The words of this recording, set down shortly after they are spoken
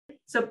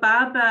So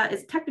Bob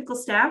is technical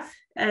staff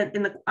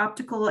in the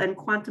Optical and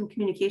Quantum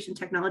Communication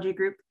Technology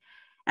Group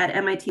at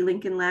MIT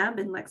Lincoln Lab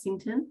in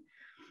Lexington.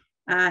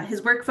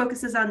 His work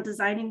focuses on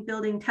designing,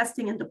 building,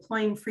 testing, and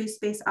deploying free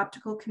space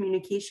optical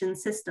communication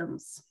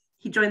systems.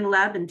 He joined the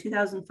lab in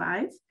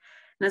 2005 and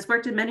has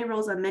worked in many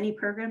roles on many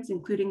programs,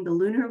 including the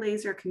Lunar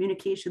Laser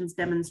Communications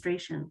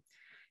Demonstration.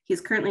 He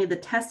is currently the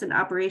test and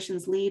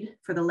operations lead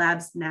for the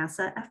lab's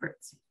NASA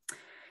efforts.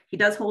 He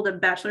does hold a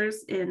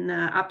bachelor's in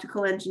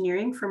optical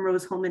engineering from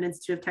Rose-Hulman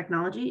Institute of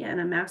Technology and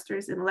a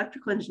master's in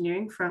electrical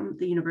engineering from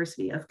the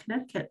University of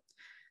Connecticut.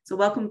 So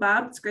welcome,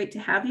 Bob. It's great to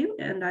have you,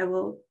 and I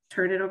will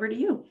turn it over to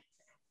you.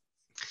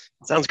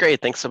 Sounds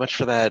great. Thanks so much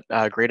for that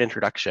great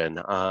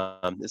introduction.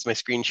 Is my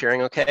screen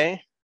sharing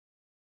okay?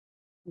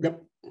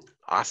 Yep.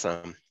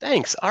 Awesome.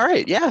 Thanks. All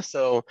right. Yeah.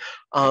 So,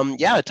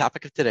 the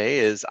topic of today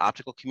is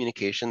optical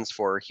communications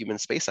for human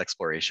space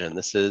exploration.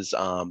 This is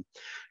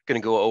going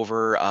to go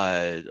over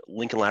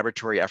Lincoln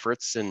Laboratory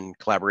efforts in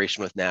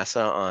collaboration with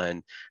NASA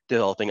on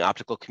developing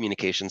optical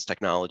communications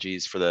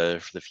technologies for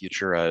the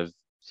future of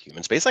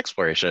human space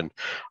exploration.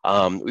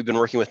 We've been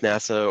working with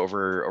NASA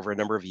over a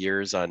number of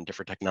years on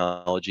different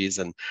technologies,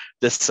 and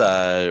this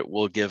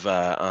will give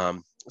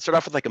start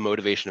off with like a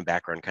motivation and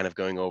background, kind of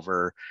going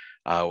over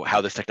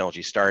how this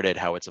technology started,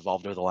 how it's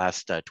evolved over the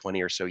last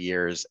 20 or so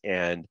years,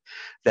 and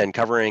then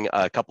covering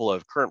a couple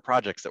of current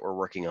projects that we're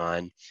working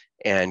on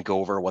and go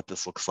over what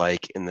this looks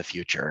like in the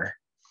future.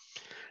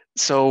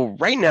 So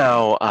right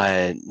now,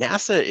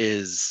 NASA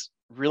is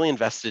really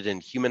invested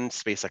in human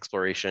space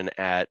exploration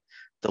at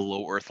the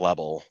low Earth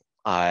level.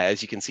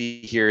 As you can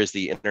see here is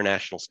the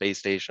International Space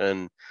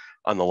Station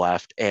on the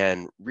left,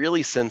 and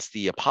really since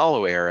the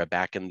Apollo era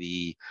back in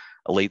the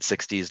late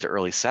 60s to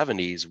early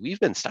 70s, we've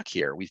been stuck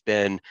here. We've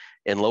been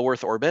in low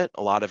Earth orbit.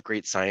 A lot of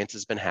great science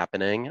has been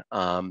happening,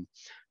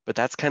 but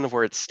that's kind of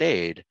where it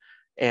stayed.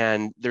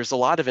 And there's a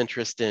lot of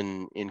interest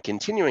in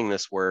continuing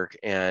this work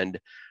and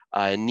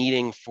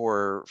needing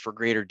for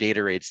greater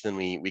data rates than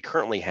we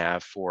currently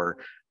have for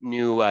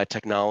new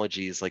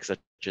technologies like such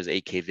as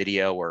 8K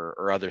video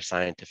or other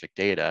scientific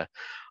data.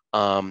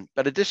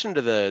 But addition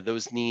to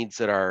those needs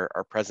that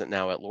are present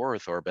now at low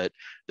Earth orbit,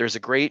 there's a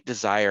great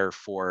desire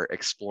for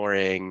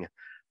exploring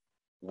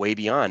way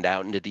beyond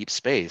out into deep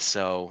space.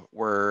 So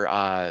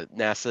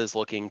NASA is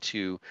looking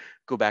to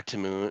go back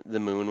to the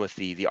moon with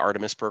the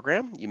Artemis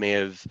program. You may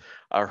have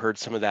heard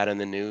some of that in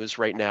the news.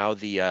 Right now,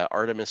 the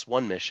Artemis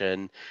 1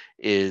 mission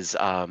is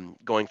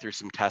going through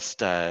some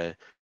test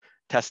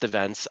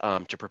events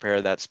to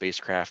prepare that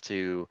spacecraft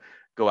to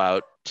go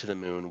out to the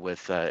moon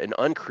with an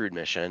uncrewed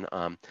mission.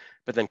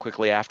 But then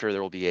quickly after,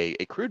 there will be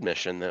a crewed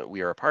mission that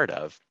we are a part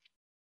of.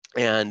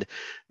 And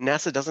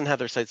NASA doesn't have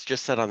their sights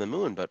just set on the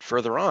moon, but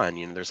further on,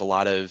 there's a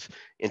lot of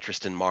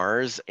interest in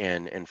Mars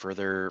and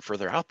further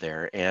out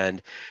there.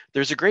 And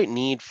there's a great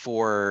need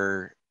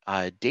for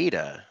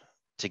data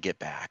to get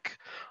back,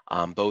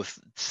 both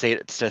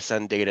to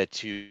send data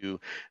to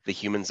the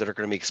humans that are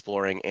going to be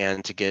exploring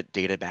and to get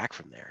data back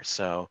from there.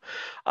 So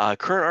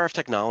current RF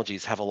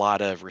technologies have a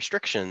lot of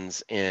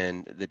restrictions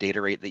in the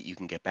data rate that you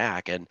can get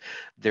back. And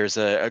there's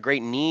a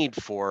great need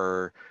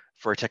for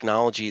a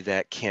technology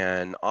that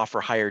can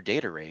offer higher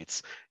data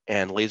rates,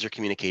 and laser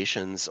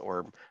communications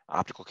or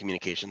optical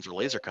communications or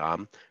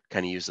lasercom,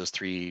 kind of use those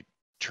three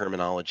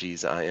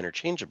terminologies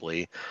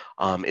interchangeably,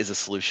 is a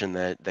solution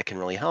that can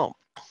really help.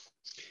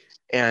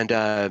 And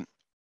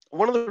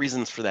one of the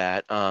reasons for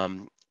that,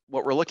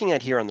 what we're looking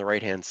at here on the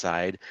right-hand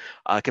side,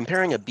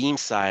 comparing a beam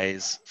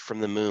size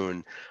from the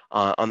moon,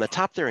 on the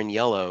top there in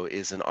yellow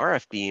is an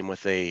RF beam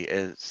with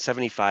a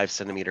 75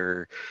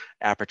 centimeter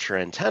aperture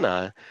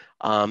antenna.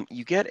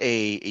 You get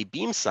a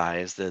beam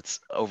size that's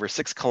over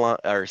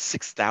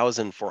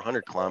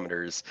 6,400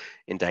 kilometers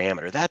in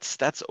diameter.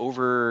 That's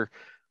over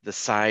the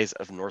size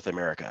of North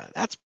America.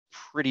 That's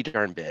pretty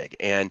darn big.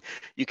 And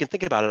you can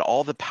think about it,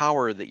 all the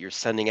power that you're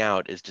sending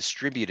out is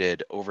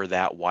distributed over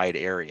that wide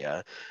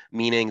area,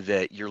 meaning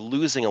that you're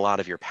losing a lot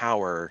of your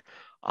power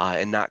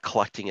and not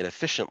collecting it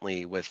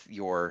efficiently with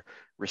your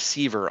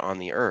receiver on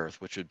the Earth,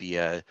 which would be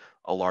a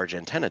large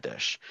antenna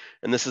dish.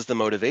 And this is the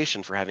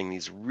motivation for having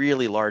these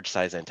really large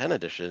size antenna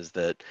dishes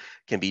that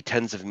can be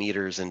tens of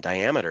meters in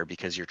diameter,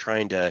 because you're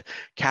trying to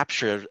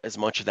capture as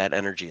much of that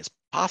energy as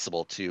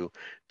possible to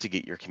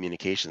get your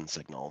communication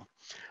signal.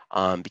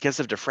 Because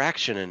of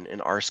diffraction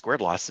and R squared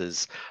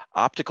losses,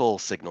 optical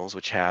signals,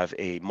 which have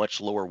a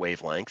much lower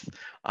wavelength,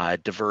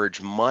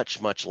 diverge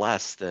much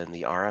less than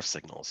the RF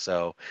signals.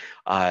 So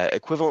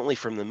equivalently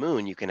from the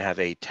moon, you can have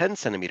a 10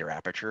 centimeter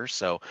aperture,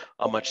 so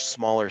a much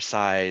smaller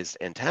size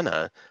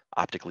antenna,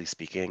 optically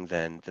speaking,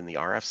 than the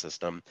RF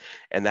system,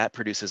 and that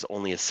produces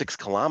only a 6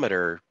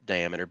 kilometer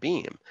diameter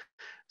beam.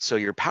 So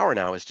your power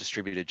now is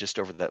distributed just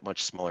over that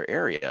much smaller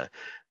area.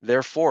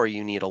 Therefore,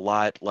 you need a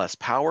lot less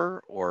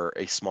power or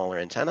a smaller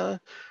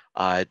antenna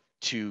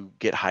to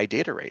get high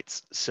data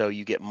rates. So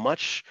you get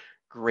much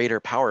greater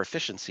power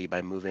efficiency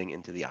by moving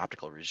into the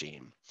optical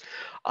regime.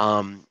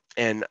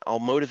 And I'll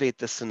motivate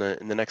this in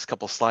the next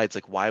couple slides,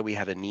 like why we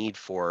have a need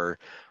for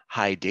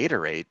high data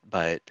rate.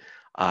 But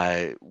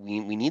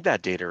we need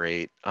that data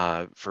rate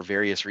for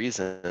various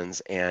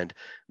reasons, and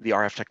the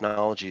RF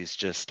technologies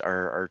just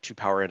are too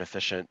power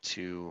inefficient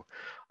to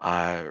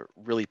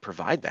really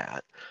provide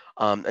that.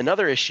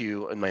 Another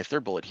issue in my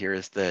third bullet here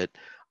is that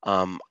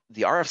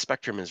the RF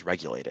spectrum is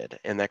regulated,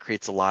 and that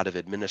creates a lot of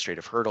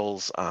administrative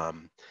hurdles.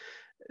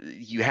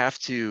 You have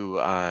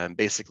to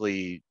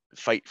basically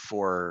fight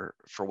for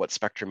what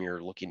spectrum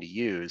you're looking to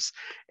use,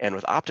 and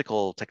with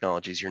optical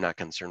technologies, you're not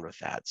concerned with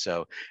that.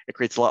 So it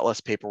creates a lot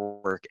less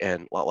paperwork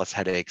and a lot less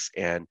headaches,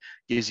 and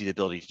gives you the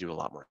ability to do a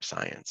lot more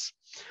science.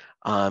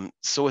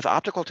 So with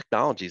optical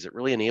technologies, it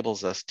really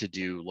enables us to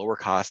do lower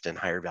cost and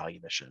higher value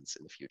missions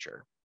in the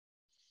future.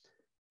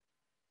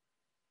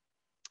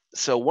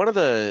 So one of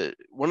the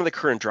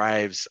current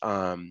drives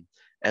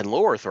and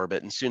low Earth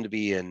orbit, and soon to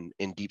be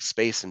in deep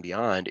space and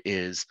beyond,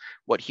 is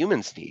what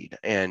humans need.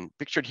 And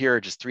pictured here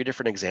are just 3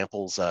 different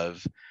examples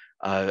of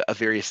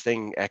various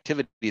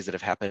activities that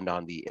have happened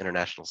on the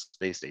International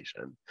Space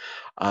Station.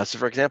 So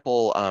for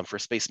example, for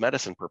space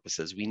medicine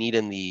purposes, we need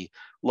in the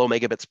low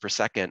megabits per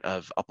second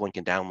of uplink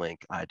and downlink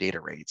data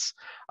rates.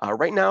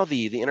 Right now,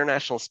 the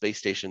International Space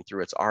Station,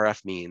 through its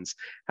RF means,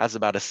 has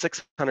about a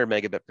 600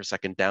 megabit per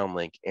second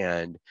downlink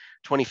and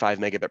 25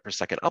 megabit per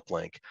second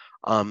uplink,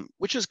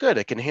 which is good.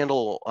 It can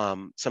handle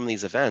some of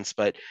these events,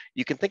 but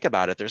you can think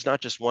about it. There's not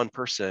just one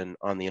person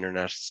on the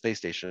International Space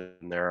Station.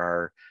 There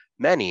are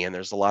many, and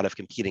there's a lot of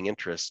competing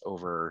interests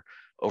over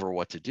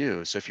what to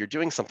do. So if you're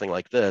doing something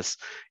like this,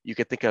 you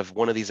could think of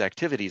one of these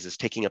activities as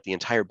taking up the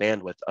entire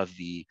bandwidth of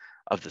the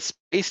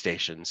space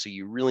station. So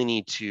you really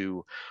need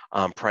to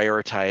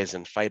prioritize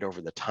and fight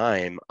over the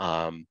time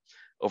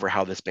over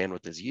how this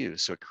bandwidth is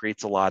used. So it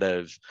creates a lot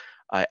of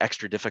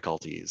extra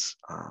difficulties.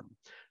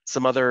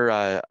 Some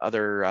other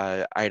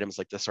items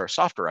like this are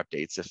software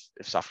updates.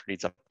 If software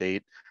needs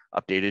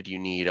updated, you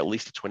need at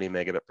least a 20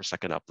 megabit per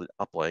second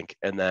uplink,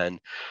 and then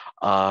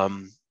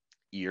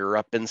you're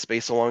up in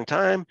space a long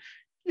time,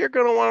 you're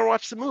going to want to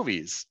watch the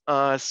movies.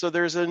 So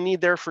there's a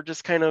need there for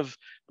just kind of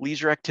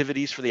leisure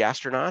activities for the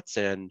astronauts.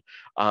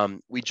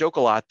 And we joke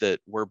a lot that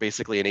we're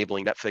basically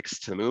enabling Netflix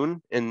to the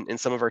moon in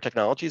some of our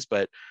technologies.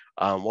 But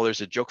while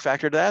there's a joke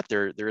factor to that,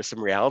 there is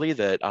some reality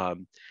that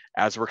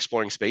as we're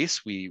exploring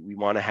space, we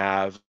want to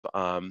have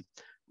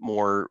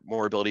more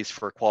abilities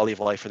for quality of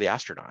life for the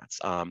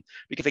astronauts.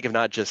 We can think of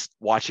not just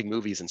watching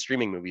movies and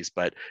streaming movies,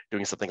 but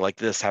doing something like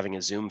this, having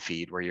a Zoom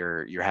feed where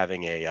you're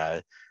having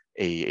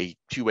a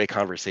two-way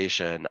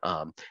conversation,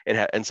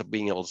 and ends up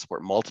being able to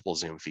support multiple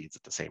Zoom feeds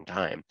at the same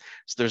time.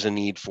 So there's a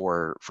need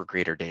for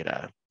greater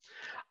data.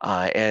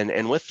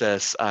 And with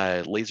this,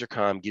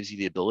 LaserComm gives you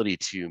the ability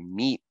to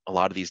meet a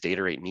lot of these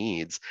data rate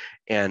needs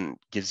and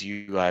gives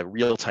you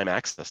real-time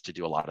access to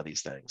do a lot of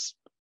these things.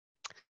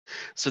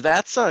 So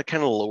that's kind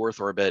of low Earth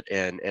orbit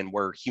and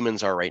where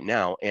humans are right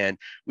now. And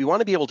we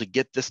want to be able to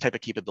get this type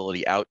of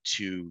capability out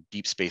to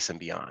deep space and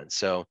beyond.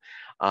 So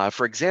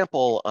for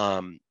example,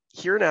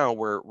 here now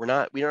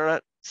we are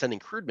not sending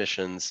crewed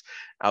missions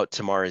out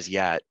to Mars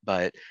yet,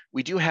 but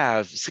we do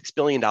have $6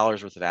 billion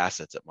worth of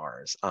assets at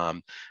Mars,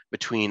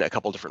 between a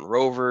couple different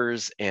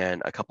rovers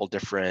and a couple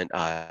different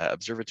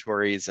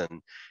observatories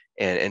and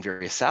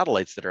various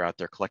satellites that are out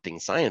there collecting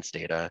science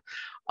data.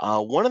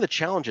 One of the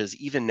challenges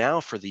even now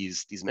for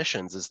these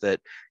missions is that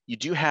you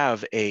do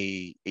have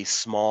a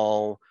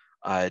small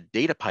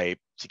data pipe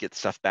to get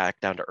stuff back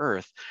down to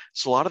Earth.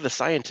 So a lot of the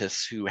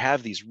scientists who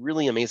have these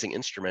really amazing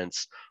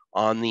instruments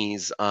on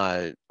these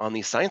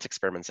science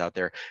experiments out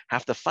there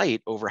have to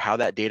fight over how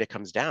that data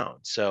comes down.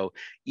 So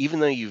even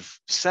though you've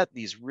set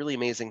these really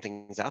amazing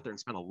things out there and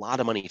spent a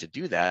lot of money to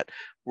do that,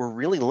 we're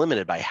really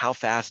limited by how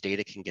fast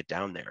data can get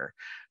down there.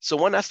 So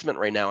one estimate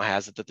right now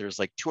has it that there's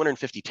like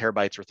 250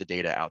 terabytes worth of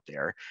data out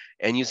there,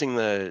 and using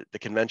the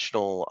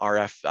conventional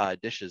RF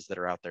dishes that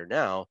are out there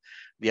now,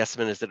 the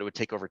estimate is that it would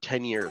take over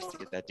 10 years to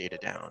get that data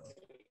down.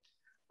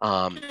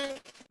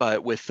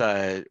 But with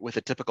a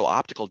typical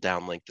optical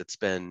downlink that's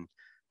been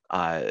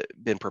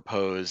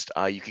proposed,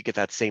 you could get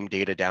that same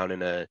data down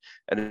in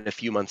a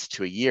few months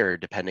to a year,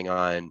 depending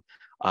on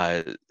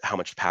how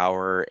much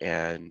power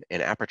and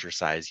aperture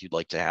size you'd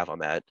like to have on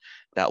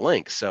that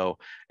link. So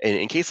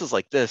in cases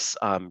like this,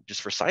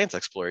 just for science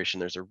exploration,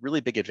 there's a really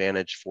big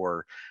advantage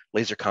for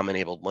LaserComm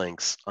enabled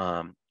links.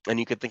 And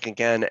you could think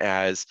again,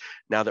 as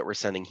now that we're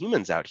sending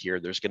humans out here,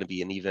 there's going to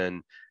be an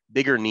even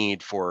bigger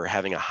need for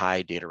having a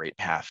high data rate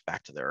path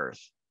back to the Earth.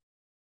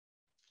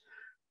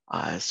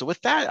 So with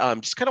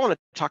that, just kind of want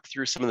to talk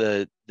through some of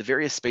the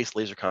various space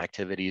LaserComm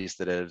activities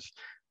that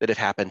have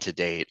happened to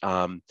date.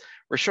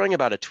 We're showing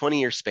about a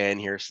 20-year span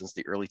here since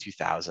the early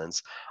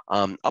 2000s.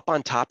 Up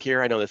on top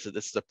here, I know this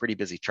is a pretty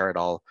busy chart.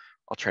 I'll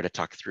try to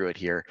talk through it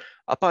here.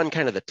 Up on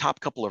kind of the top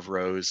couple of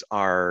rows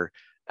are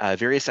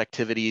various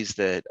activities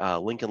that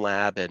Lincoln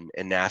Lab and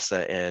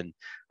NASA and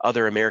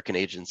other American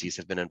agencies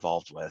have been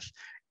involved with.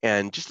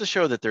 And just to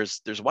show that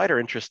there's wider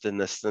interest in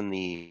this than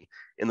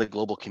in the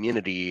global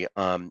community,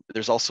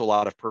 there's also a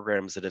lot of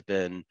programs that have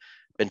been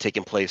been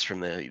taking place from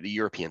the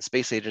European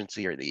Space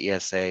Agency, or the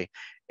ESA,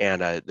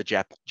 and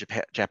the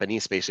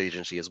Japanese Space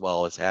Agency as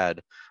well has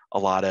had a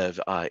lot of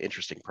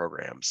interesting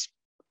programs.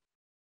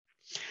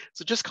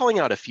 So just calling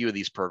out a few of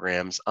these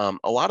programs, a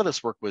lot of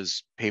this work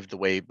was paved the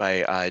way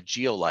by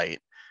GeoLight,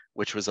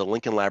 which was a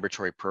Lincoln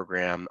Laboratory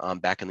program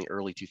back in the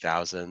early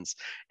 2000s.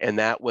 And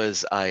that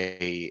was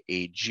a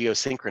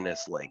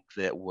geosynchronous link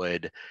that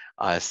would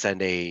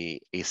send a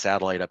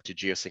satellite up to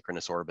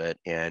geosynchronous orbit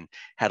and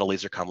had a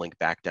laser comm link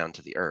back down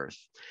to the Earth.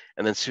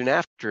 And then soon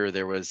after,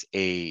 there was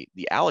the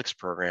ALEX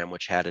program,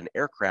 which had an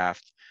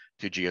aircraft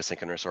to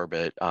geosynchronous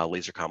orbit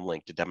laser comm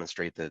link to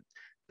demonstrate that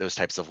those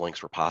types of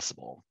links were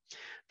possible.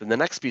 Then the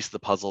next piece of the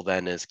puzzle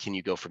then is, can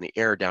you go from the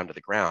air down to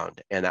the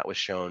ground? And that was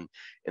shown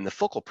in the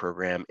Focal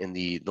program in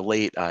the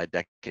late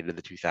decade of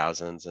the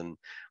 2000s, and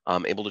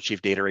able to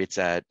achieve data rates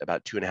at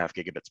about 2.5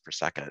 gigabits per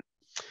second.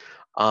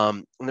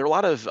 And there are a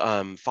lot of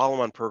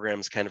follow-on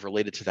programs kind of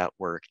related to that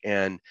work.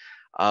 And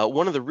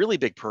one of the really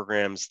big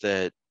programs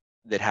that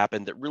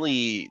happened that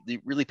really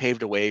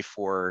paved a way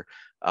for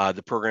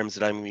the programs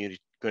that I'm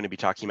going to be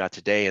talking about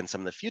today and some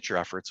of the future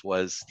efforts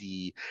was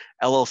the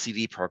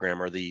LLCD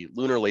program, or the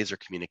Lunar Laser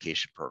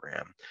Communication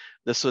Program.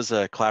 This was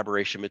a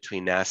collaboration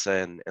between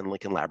NASA and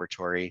Lincoln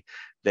Laboratory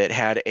that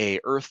had a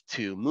Earth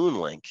to Moon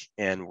link,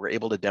 and were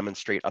able to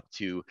demonstrate up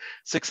to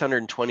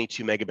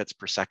 622 megabits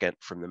per second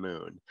from the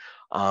moon.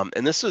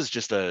 And this was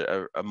just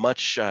a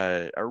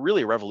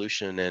really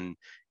revolution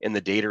in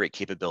the data rate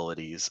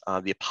capabilities.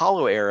 The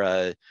Apollo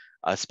era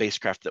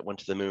spacecraft that went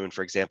to the moon,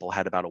 for example,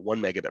 had about a 1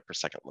 megabit per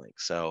second link.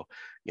 So,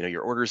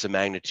 your orders of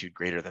magnitude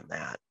greater than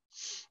that.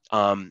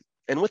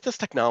 And with this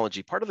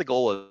technology, part of the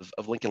goal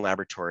of Lincoln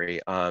Laboratory,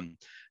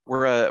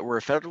 we're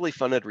a federally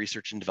funded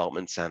research and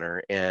development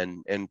center,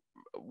 and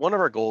one of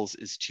our goals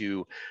is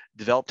to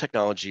develop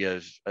technology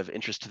of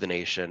interest to the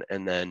nation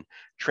and then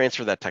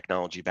transfer that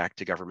technology back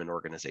to government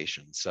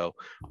organizations. So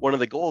one of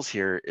the goals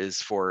here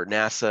is for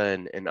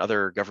NASA and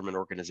other government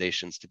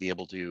organizations to be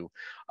able to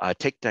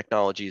take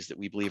technologies that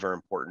we believe are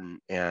important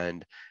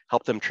and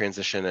help them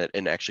transition it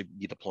and actually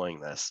be deploying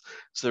this.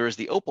 So there is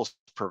the Opal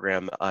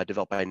program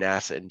developed by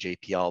NASA and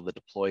JPL that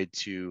deployed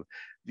to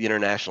the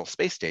International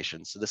Space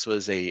Station. So this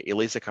was a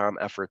LASICOM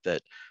effort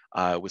that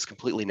was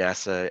completely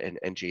NASA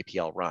and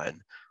JPL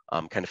run,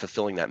 kind of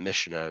fulfilling that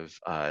mission of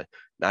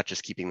not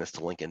just keeping this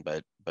to Lincoln,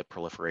 but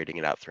proliferating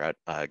it out throughout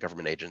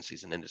government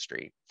agencies and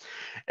industry.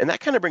 And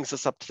that kind of brings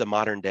us up to the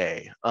modern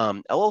day.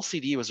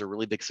 LLCD was a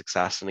really big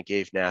success, and it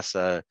gave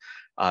NASA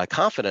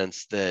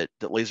confidence that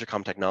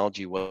LaserComm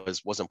technology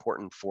was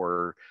important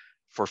for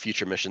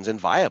future missions and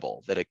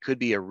viable, that it could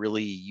be a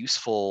really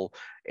useful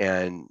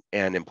and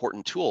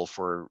important tool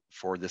for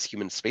this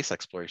human space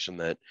exploration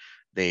that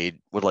they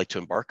would like to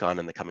embark on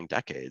in the coming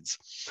decades.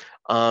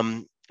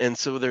 And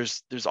so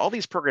there's all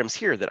these programs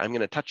here that I'm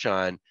going to touch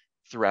on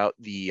throughout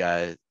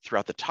the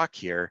talk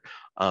here.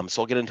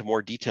 So I'll get into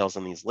more details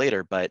on these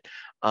later. But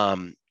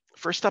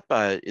first up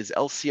is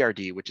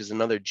LCRD, which is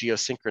another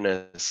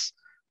geosynchronous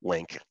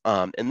link.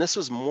 And this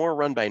was more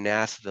run by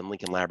NASA than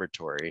Lincoln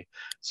Laboratory.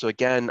 So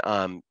again,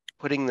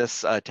 putting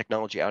this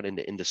technology out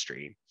into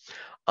industry.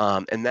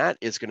 And that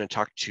is going to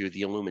talk to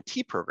the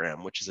Illuma-T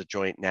program, which is a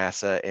joint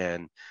NASA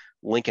and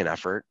Lincoln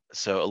effort.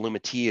 So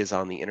Illuma-T is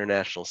on the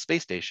International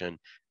Space Station,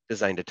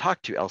 designed to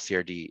talk to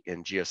LCRD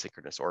in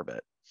geosynchronous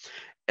orbit.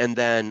 And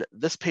then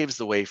this paves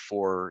the way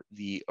for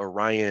the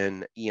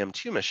Orion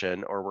EM2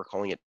 mission, or we're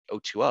calling it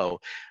O2O.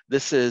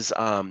 This is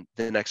the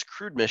next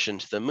crewed mission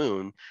to the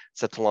moon,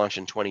 set to launch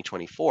in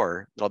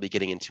 2024, that I'll be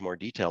getting into more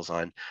details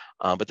on.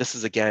 But this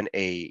is, again,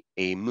 a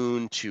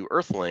moon to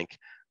Earth link,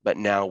 but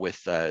now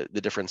with the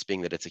difference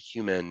being that it's a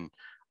human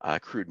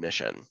crewed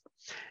mission.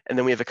 And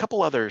then we have a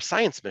couple other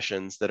science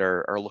missions that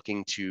are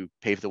looking to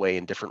pave the way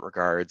in different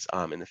regards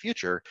in the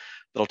future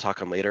that I'll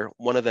talk on later.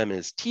 One of them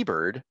is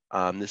T-Bird.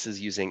 This is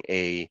using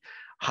a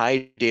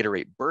high data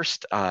rate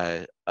burst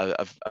of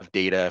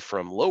data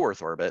from low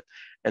Earth orbit.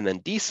 And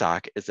then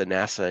DSOC is a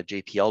NASA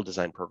JPL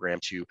design program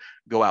to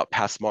go out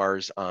past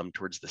Mars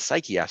towards the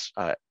Psyche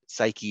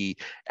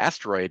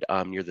asteroid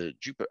near the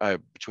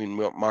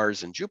between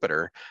Mars and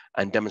Jupiter,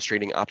 and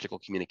demonstrating optical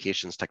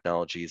communications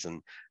technologies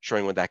and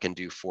showing what that can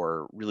do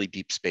for really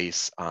deep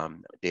space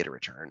data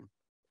return.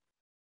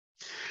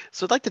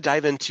 So I'd like to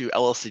dive into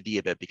LLCD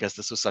a bit, because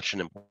this was such an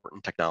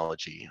important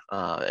technology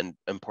and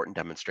important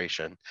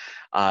demonstration.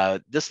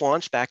 This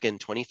launched back in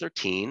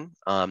 2013.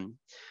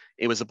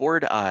 It was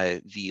aboard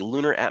the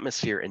Lunar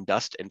Atmosphere and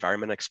Dust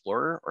Environment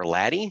Explorer, or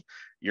LADEE.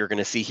 You're going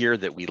to see here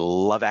that we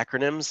love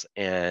acronyms,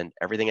 and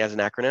everything has an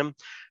acronym.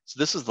 So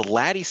this is the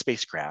LADEE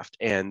spacecraft,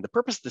 and the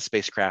purpose of the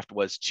spacecraft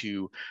was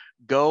to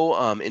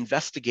go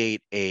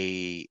investigate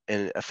a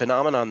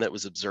phenomenon that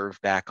was observed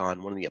back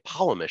on one of the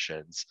Apollo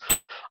missions.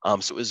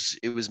 So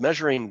it was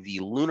measuring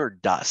the lunar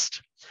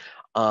dust.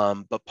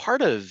 But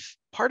part of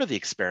the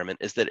experiment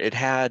is that it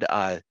had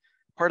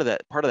part of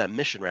that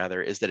mission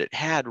rather is that it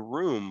had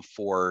room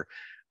for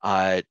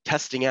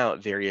testing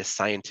out various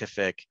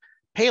scientific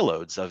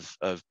payloads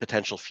of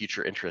potential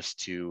future interest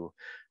to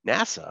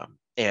NASA.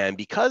 And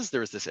because there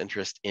was this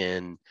interest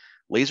in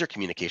laser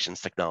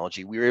communications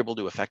technology, we were able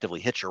to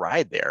effectively hitch a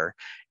ride there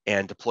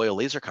and deploy a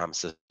laser comm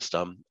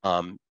system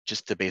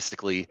just to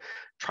basically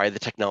try the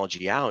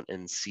technology out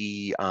and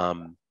see,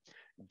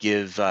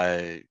 give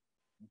the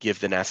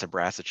NASA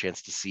brass a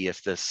chance to see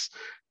if this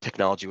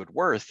technology would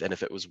worth and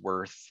if it was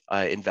worth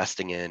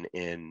investing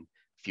in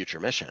future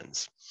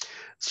missions.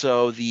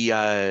 So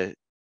the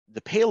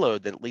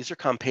payload, the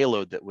LaserComm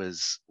payload that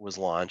was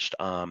launched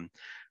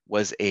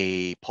was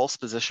a pulse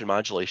position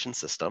modulation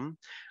system.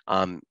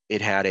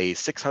 It had a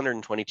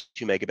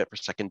 622 megabit per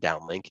second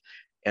downlink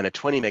and a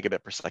 20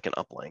 megabit per second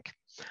uplink.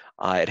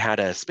 It had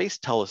a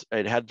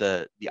it had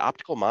the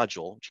optical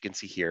module, which you can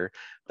see here.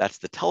 That's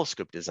the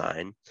telescope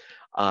design.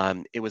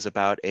 It was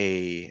about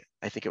I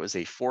think it was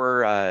a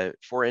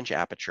 4-inch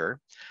aperture.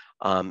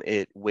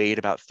 It weighed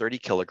about 30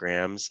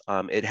 kilograms.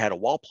 It had a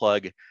wall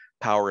plug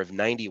power of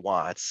 90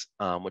 watts,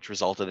 which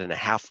resulted in a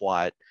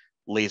half-watt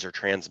laser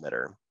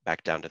transmitter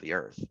back down to the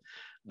Earth.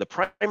 The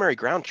primary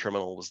ground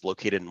terminal was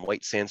located in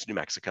White Sands, New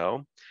Mexico.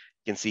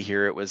 You can see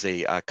here it was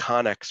a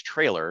Connex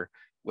trailer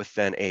with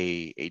then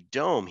a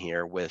dome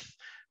here with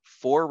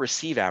 4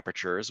 receive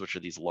apertures, which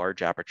are these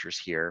large apertures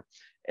here,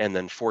 and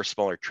then 4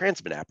 smaller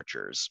transmit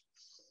apertures.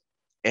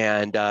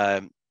 And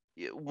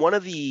one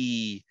of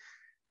the,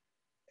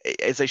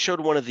 as I showed,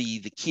 one of the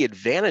key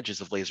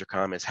advantages of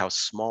LaserComm is how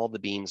small the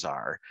beams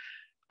are.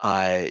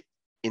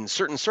 In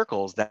certain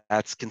circles,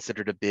 that's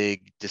considered a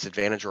big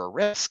disadvantage or a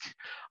risk.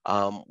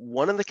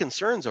 One of the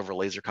concerns over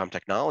LaserComm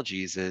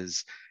technologies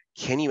is,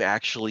 can you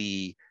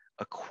actually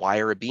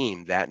acquire a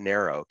beam that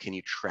narrow? Can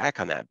you track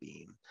on that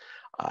beam?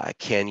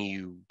 Can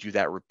you do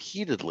that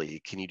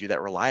repeatedly? Can you do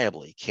that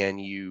reliably? Can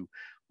you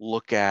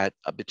look at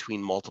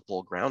between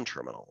multiple ground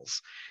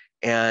terminals?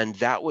 And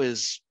that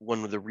was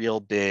one of the real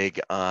big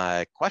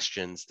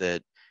questions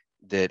that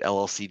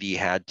LLCD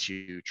had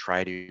to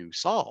try to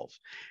solve.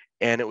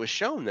 And it was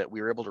shown that we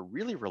were able to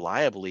really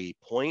reliably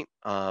point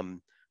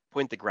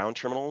the ground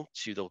terminal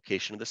to the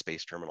location of the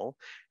space terminal,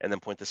 and then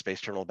point the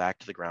space terminal back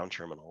to the ground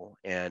terminal,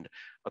 and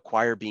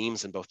acquire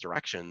beams in both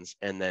directions,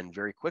 and then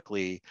very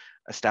quickly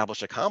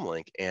establish a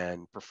comlink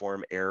and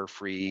perform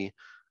error-free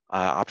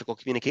optical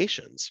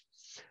communications.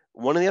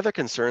 One of the other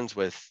concerns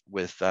with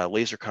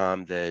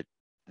LaserComm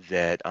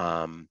that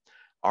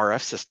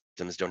RF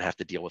systems don't have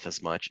to deal with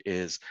as much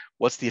is,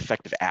 what's the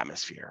effect of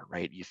atmosphere,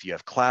 right? If you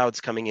have clouds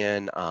coming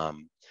in,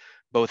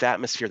 both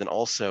atmosphere, then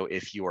also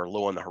if you are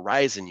low on the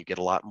horizon, you get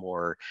a lot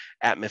more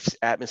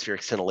atmospheric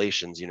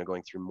scintillations,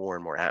 going through more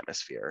and more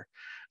atmosphere.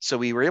 So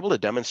we were able to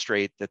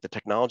demonstrate that the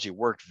technology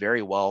worked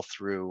very well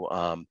through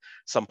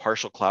some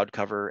partial cloud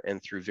cover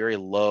and through very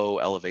low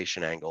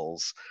elevation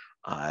angles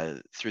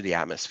through the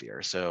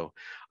atmosphere. So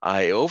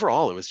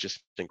overall, it was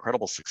just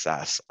incredible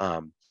success.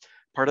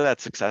 Part of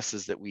that success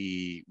is that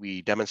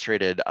we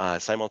demonstrated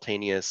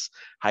simultaneous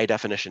high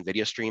definition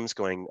video streams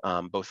going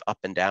both up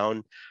and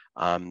down,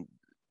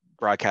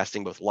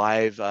 broadcasting both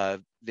live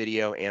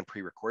video and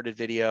pre-recorded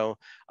video,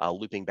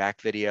 looping back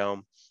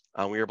video.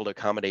 We were able to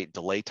accommodate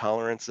delay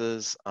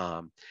tolerances.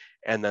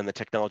 And then the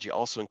technology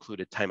also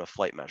included time of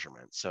flight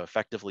measurements. So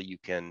effectively you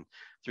can,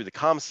 through the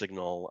comm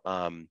signal,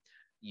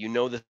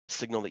 the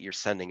signal that you're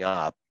sending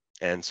up.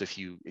 And so if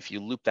you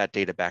loop that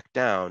data back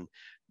down,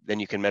 then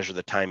you can measure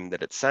the time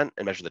that it's sent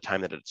and measure the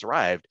time that it's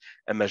arrived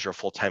and measure a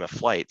full time of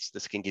flights.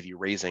 This can give you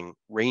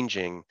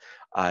ranging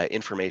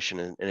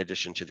information in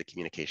addition to the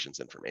communications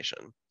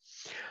information.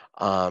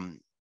 One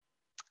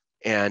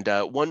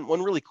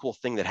really cool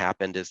thing that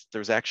happened is there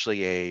was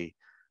actually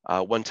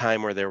one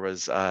time where there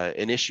was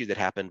an issue that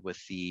happened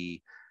with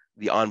the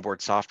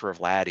onboard software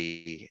of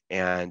LADI,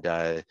 and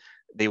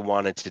they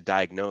wanted to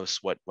diagnose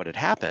what had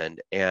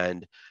happened,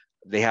 and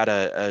they had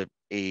a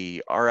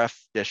RF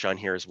dish on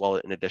here as well,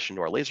 in addition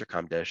to our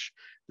LaserComm dish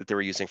that they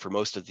were using for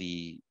most of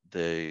the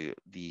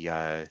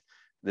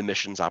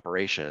mission's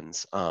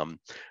operations.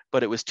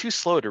 But it was too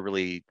slow to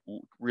really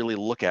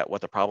look at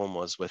what the problem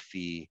was with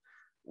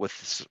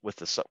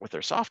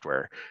their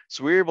software.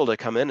 So we were able to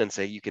come in and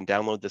say, you can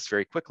download this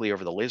very quickly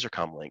over the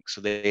LaserComm link. So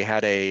they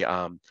had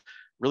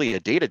really a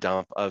data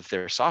dump of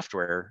their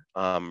software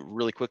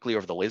really quickly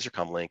over the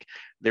LaserComm link.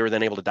 They were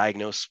then able to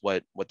diagnose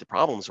what the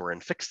problems were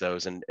and fix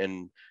those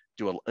and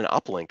do an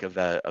uplink of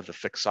the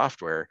fixed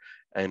software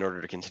in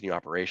order to continue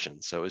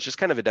operations. So it was just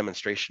kind of a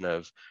demonstration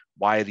of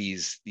why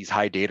these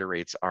high data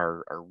rates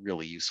are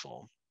really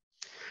useful.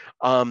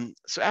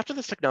 So after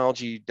this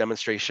technology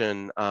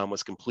demonstration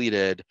was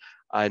completed,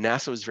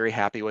 NASA was very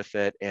happy with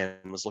it and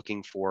was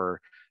looking for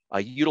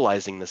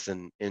utilizing this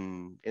in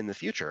the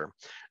future.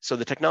 So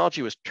the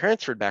technology was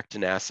transferred back to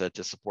NASA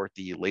to support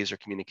the laser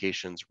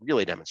communications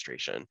relay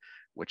demonstration,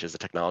 which is the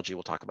technology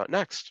we'll talk about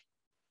next.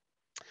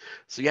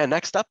 So yeah,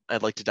 next up,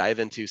 I'd like to dive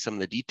into some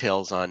of the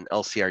details on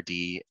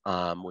LCRD,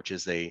 which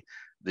is the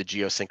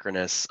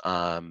geosynchronous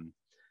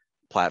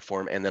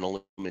platform, and then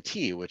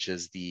Illumina-T, which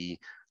is the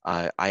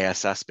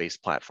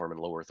ISS-based platform in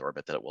low Earth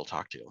orbit that we'll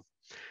talk to.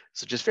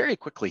 So just very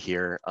quickly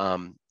here,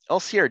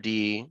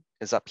 LCRD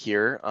is up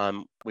here,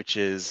 which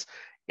is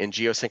in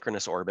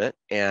geosynchronous orbit,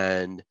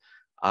 and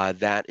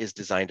that is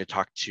designed to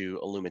talk to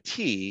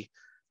Illumina-T,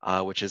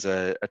 which is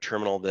a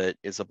terminal that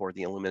is aboard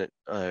the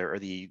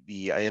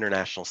the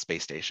International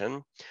Space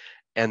Station.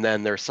 And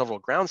then there are several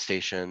ground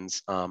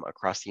stations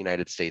across the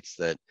United States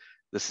that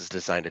this is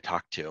designed to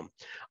talk to.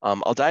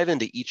 I'll dive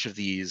into each of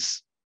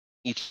these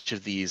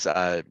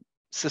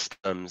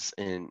systems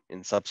in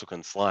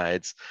subsequent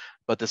slides,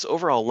 but this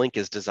overall link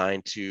is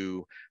designed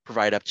to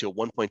provide up to a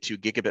 1.2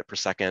 gigabit per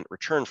second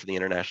return for the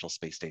International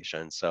Space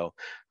Station. So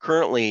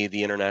currently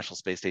the International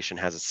Space Station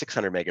has a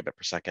 600 megabit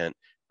per second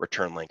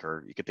return link,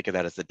 or you could think of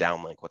that as the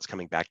downlink, what's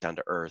coming back down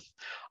to Earth.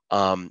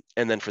 And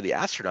then for the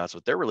astronauts,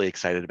 what they're really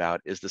excited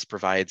about is this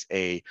provides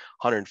a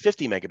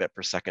 150 megabit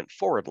per second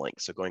forward link.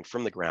 So going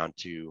from the ground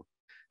to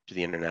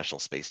the International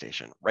Space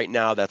Station. Right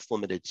now, that's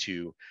limited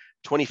to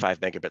 25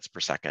 megabits per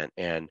second.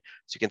 And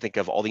so you can think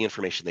of all the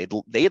information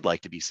they'd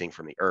like to be seeing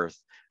from the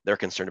Earth. They're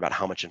concerned about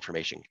how much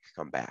information can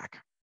come back.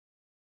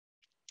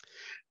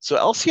 So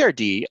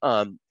LCRD,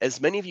 as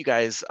many of you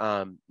guys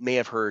may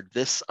have heard,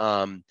 this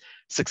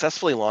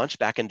successfully launched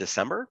back in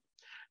December.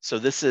 So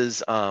this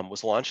was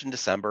launched in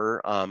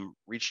December,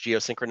 reached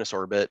geosynchronous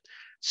orbit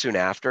soon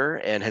after,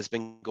 and has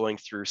been going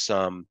through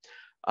some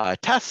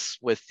tests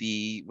with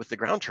the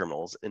ground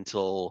terminals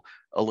until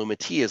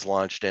Illuma-T is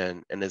launched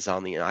and is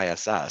on the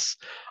ISS.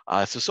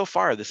 So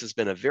far, this has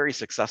been a very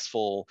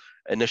successful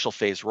initial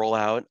phase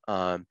rollout.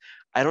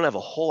 I don't have a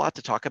whole lot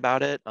to talk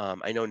about it.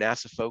 I know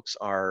NASA folks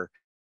are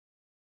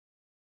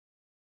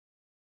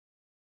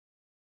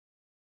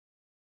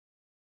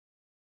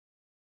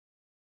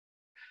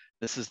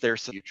this is their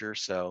future,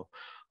 so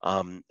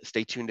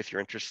stay tuned if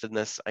you're interested in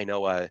this. I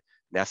know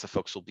NASA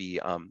folks will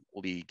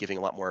be giving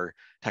a lot more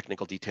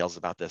technical details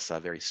about this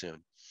very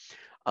soon.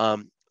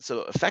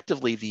 So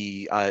effectively,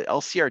 the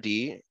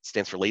LCRD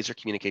stands for Laser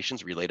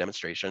Communications Relay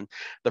Demonstration.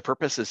 The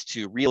purpose is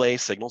to relay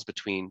signals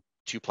between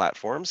two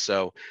platforms.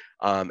 So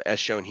as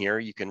shown here,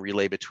 you can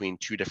relay between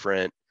two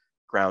different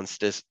ground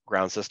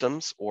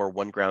systems, or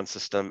one ground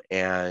system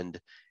and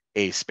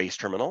a space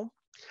terminal.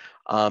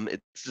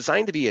 It's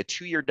designed to be a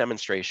 2-year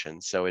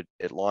demonstration. So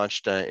it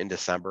launched in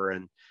December,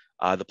 and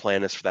the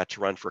plan is for that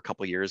to run for a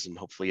couple years and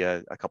hopefully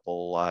a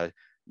couple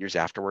years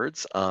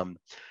afterwards.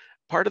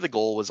 Part of the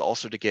goal was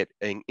also to get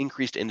an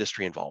increased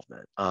industry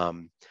involvement.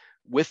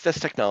 With this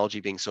technology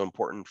being so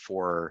important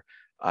for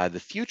the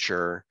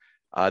future,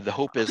 the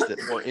hope is that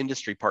more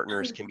industry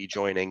partners can be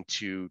joining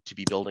to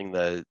be building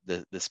the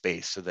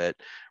space, so that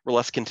we're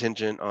less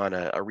contingent on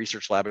a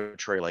research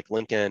laboratory like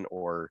Lincoln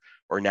or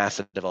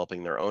NASA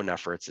developing their own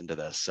efforts into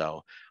this.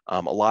 So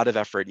a lot of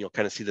effort, you'll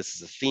kind of see this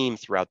as a theme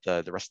throughout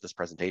the rest of this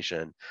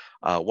presentation.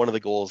 One of the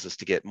goals is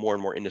to get more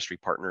and more industry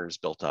partners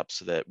built up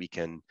so that we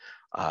can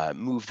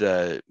move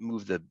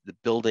the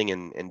building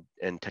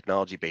and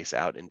technology base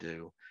out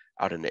into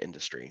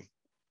industry.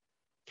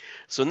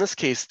 So in this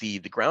case, the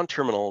ground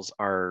terminals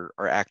are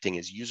acting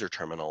as user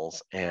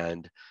terminals,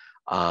 and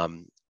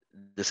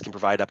this can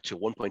provide up to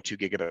 1.2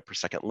 gigabit per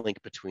second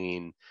link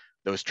between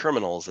those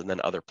terminals and then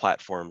other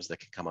platforms that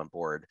can come on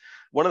board.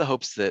 One of the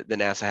hopes that the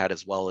NASA had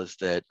as well is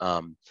that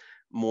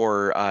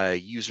more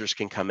users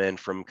can come in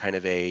from kind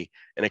of an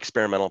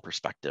experimental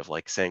perspective,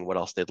 like saying what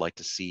else they'd like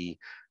to see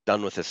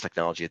done with this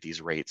technology at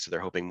these rates. So they're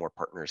hoping more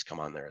partners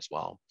come on there as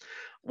well.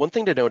 One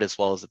thing to note as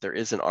well is that there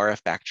is an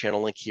RF back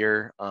channel link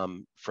here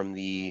from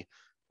the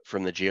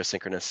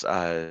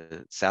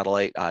geosynchronous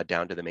satellite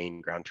down to the main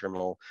ground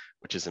terminal,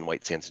 which is in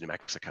White Sands, New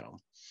Mexico.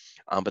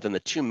 But then the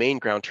two main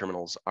ground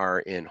terminals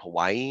are in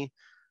Hawaii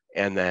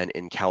and then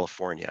in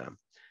California.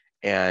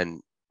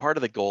 And part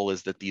of the goal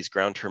is that these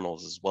ground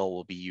terminals as well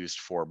will be used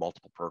for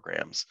multiple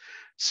programs.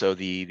 So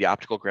the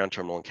optical ground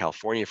terminal in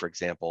California, for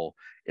example,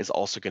 is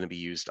also going to be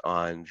used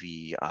on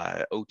the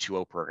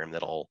O2O program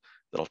that I'll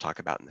talk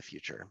about in the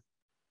future.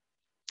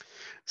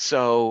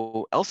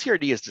 So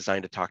LCRD is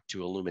designed to talk to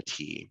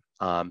Illuma-T.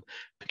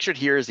 Pictured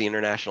here is the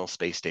International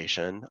Space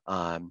Station.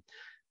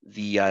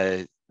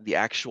 The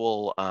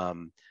actual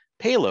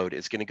payload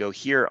is going to go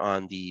here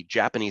on the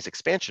Japanese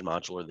expansion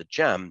module, or the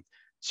GEM,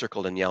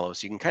 circled in yellow.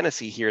 So you can kind of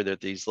see here that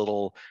these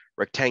little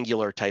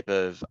rectangular type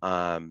of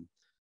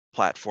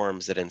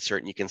platforms that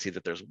insert, and you can see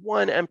that there's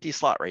one empty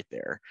slot right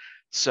there.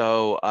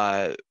 So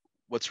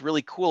what's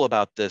really cool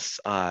about this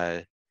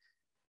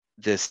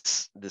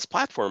this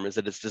platform is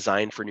that it's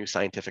designed for new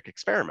scientific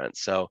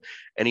experiments. So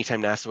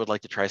anytime NASA would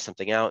like to try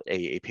something out,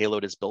 a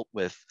payload is built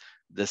with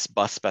this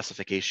bus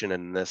specification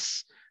and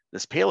this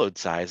payload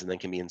size, and then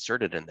can be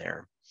inserted in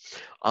there.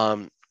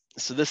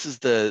 So this is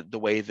the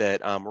way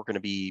that we're going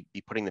to be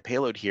putting the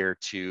payload here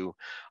to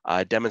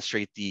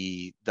demonstrate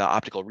the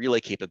optical relay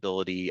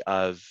capability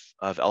of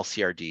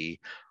LCRD.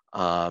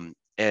 And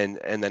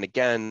then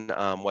again,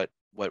 what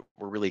we're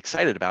really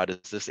excited about is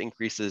this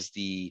increases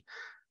the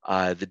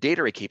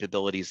data rate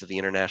capabilities of the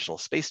International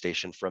Space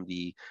Station from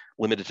the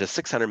limited to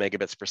 600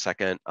 megabits per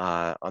second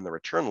on the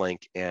return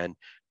link, and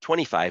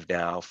 25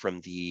 now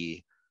from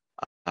the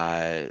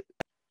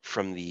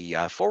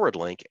forward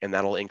link, and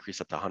that'll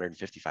increase up to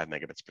 155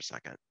 megabits per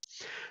second.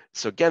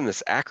 So again,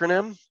 this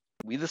acronym,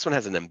 this one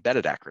has an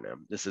embedded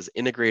acronym. This is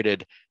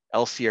Integrated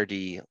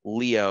LCRD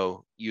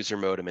LEO User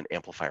Modem and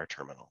Amplifier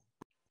Terminal.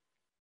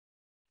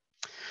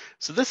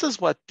 So this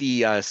is what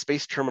the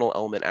space terminal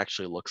element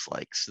actually looks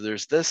like. So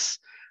there's this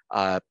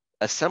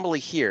assembly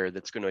here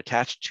that's going to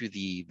attach to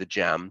the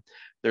gem.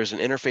 There's an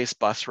interface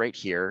bus right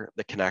here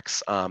that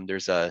connects.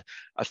 There's a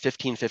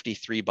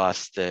 1553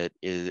 bus that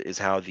is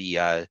how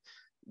the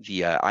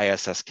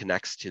ISS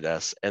connects to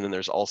this. And then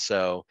there's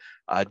also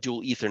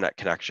dual Ethernet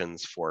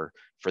connections for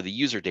the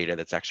user data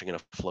that's actually going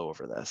to flow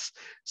over this.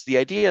 So the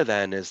idea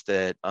then is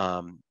that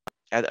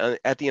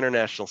at the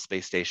International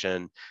Space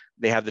Station,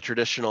 they have the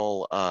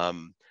traditional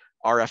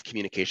RF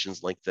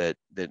communications link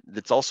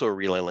that's also a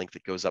relay link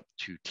that goes up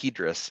to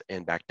TDRS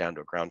and back down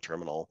to a ground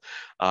terminal,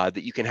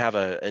 that you can have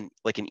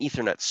like an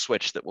Ethernet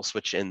switch that will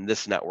switch in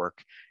this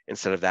network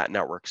instead of that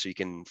network, so you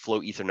can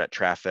flow Ethernet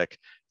traffic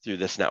through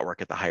this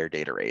network at the higher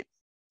data rate.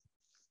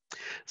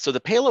 So the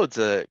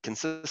payloads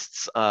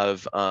consists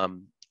of,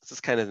 this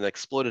is kind of an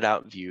exploded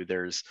out view.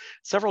 There's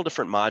several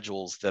different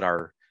modules that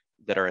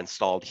are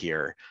installed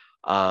here.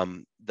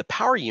 The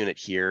power unit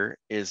here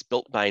is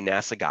built by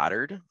NASA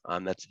Goddard.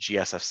 That's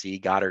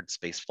GSFC, Goddard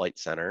Space Flight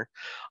Center.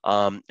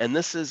 And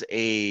this is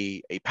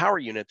a power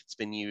unit that's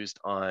been used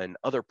on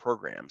other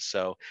programs.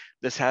 So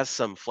this has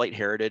some flight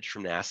heritage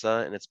from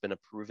NASA, and it's been a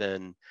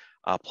proven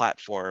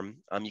platform.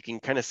 You can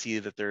kind of see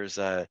that there's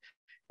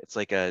it's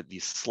like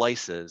these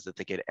slices that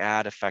they could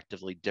add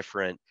effectively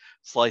different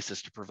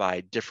slices to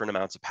provide different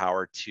amounts of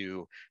power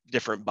to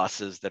different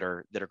buses that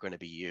are going to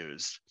be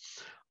used.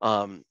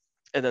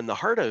 And then the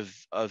heart of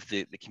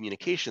the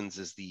communications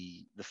is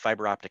the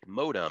fiber optic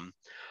modem.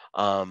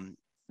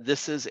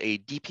 This is a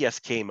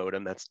DPSK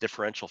modem, that's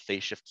differential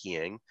phase shift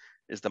keying,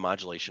 is the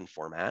modulation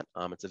format.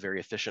 It's a very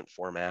efficient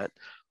format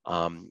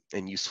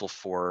and useful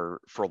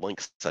for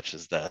links such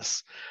as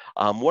this.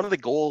 One of the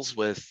goals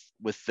with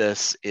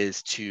this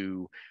is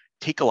to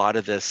take a lot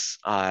of this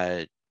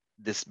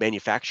this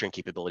manufacturing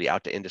capability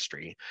out to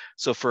industry.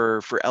 So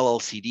for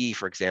LLCD,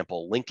 for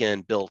example,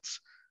 Lincoln built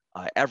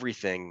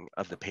everything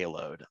of the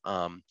payload.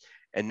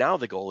 And now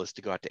the goal is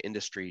to go out to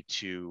industry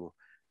to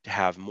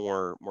have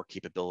more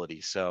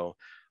capability. So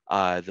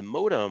the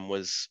modem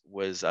was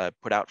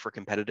put out for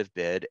competitive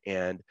bid,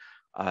 and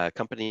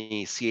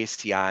company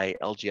CACI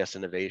LGS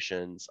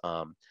Innovations,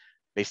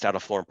 based out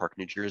of Florham Park,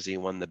 New Jersey,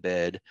 won the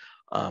bid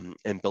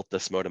and built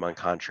this modem on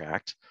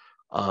contract.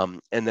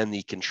 And then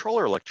the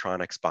controller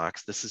electronics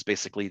box, this is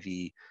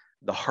basically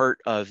the heart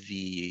of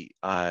the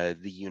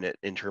unit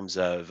in terms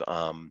of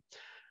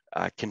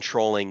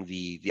controlling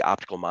the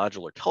optical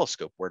modular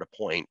telescope, where to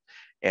point,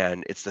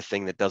 and it's the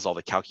thing that does all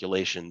the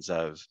calculations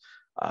of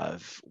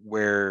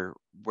where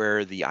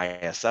the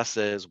ISS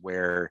is,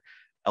 where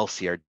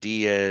LCRD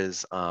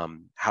is,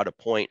 how to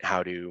point,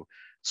 how to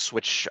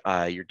switch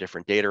your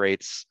different data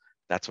rates.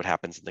 That's what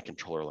happens in the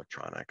controller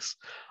electronics.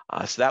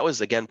 So that was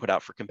again put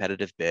out for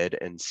competitive bid,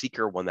 and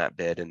Seeker won that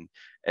bid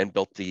and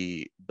built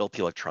the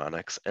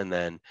electronics. And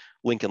then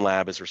Lincoln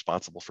Lab is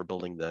responsible for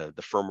building the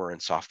firmware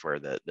and software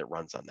that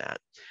runs on that.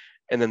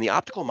 And then the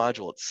optical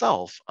module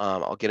itself,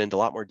 I'll get into a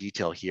lot more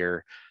detail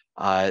here.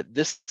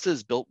 This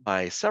is built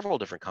by several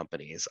different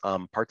companies.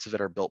 Parts of it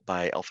are built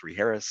by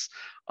L3Harris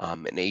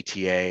and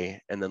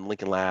ATA, and then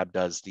Lincoln Lab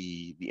does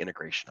the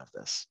integration of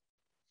this.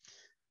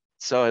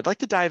 So I'd like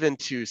to dive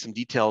into some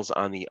details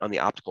on the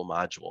optical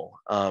module.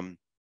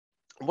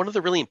 One of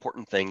the really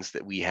important things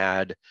that we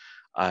had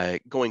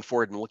going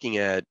forward and looking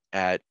at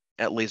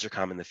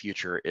LaserCom in the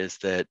future is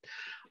that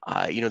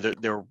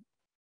there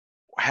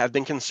have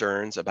been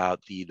concerns about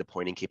the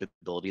pointing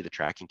capability, the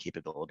tracking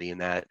capability,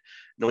 and that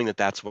knowing that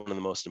that's one of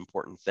the most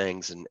important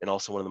things and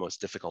also one of the most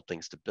difficult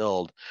things to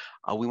build,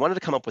 we wanted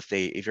to come up with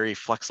a very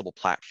flexible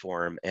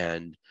platform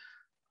and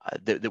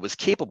that was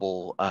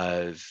capable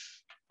of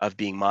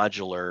being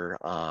modular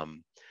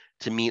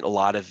to meet a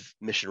lot of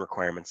mission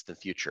requirements in the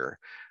future.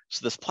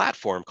 So this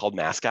platform called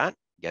Mascot,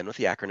 again with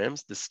the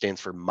acronyms, this stands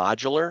for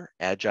Modular,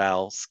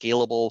 Agile,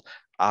 Scalable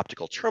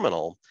Optical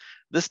Terminal.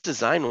 This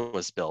design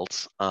was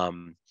built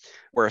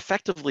where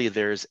effectively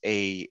there's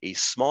a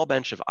small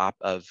bench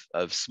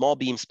of small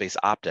beam space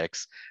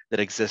optics that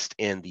exist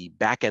in the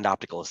back-end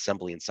optical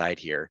assembly inside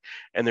here.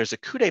 And there's a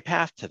coude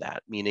path to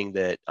that, meaning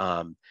that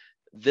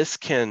this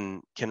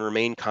can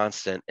remain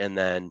constant, and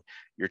then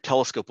your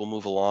telescope will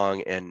move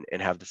along and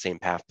have the same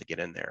path to get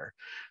in there.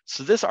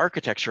 So this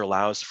architecture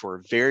allows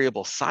for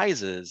variable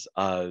sizes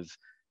of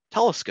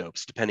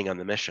telescopes depending on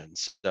the mission.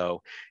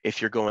 So if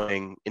you're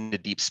going into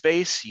deep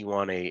space, you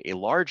want a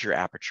larger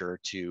aperture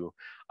to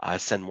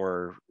send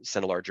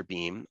a larger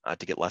beam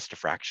to get less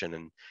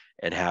diffraction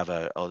and have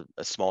a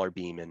smaller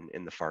beam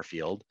in the far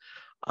field.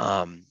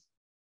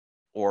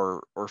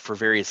 Or for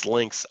various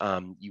links,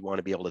 you want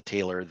to be able to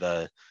tailor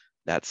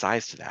that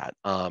size to that.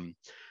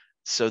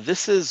 So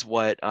this is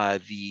what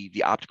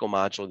the optical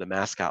module, the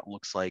Mascot,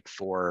 looks like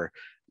for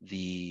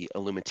the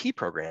Illumina-T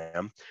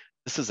program.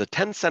 This is a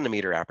 10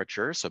 centimeter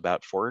aperture, so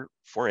about 4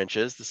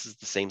 inches. This is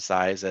the same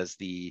size as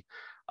the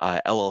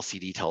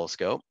LLCD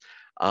telescope.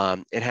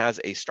 It has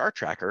a star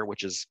tracker,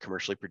 which is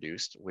commercially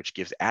produced, which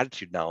gives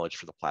attitude knowledge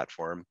for the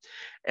platform.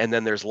 And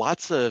then there's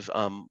lots of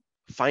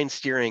fine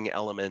steering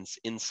elements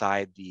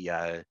inside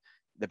the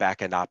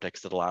back-end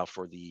optics that allow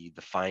for the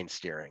fine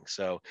steering.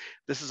 So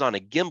this is on a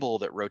gimbal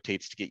that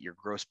rotates to get your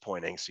gross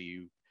pointing. So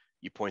you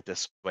point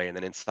this way, and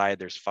then inside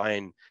there's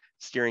fine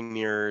steering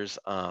mirrors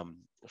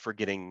for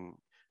getting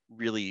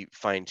really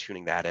fine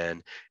tuning that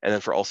in, and then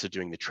for also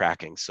doing the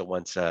tracking. So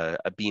once a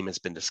beam has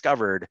been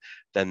discovered,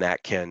 then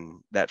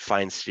that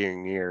fine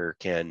steering mirror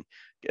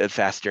a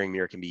fast steering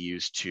mirror can be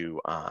used to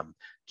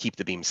keep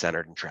the beam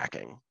centered and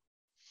tracking.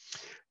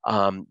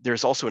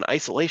 There's also an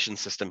isolation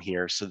system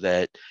here so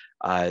that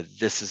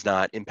this is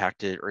not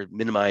impacted or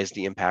minimize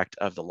the impact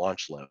of the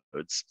launch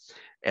loads.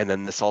 And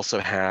then this also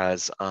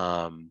has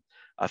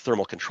a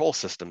thermal control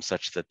system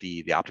such that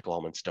the optical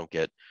elements don't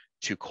get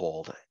too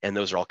cold. And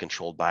those are all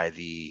controlled by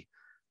the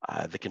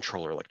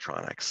controller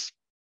electronics.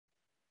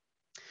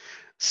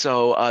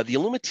 So the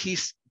Illuma-T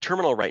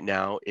terminal right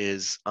now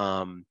is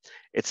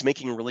it's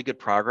making really good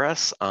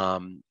progress.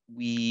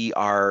 We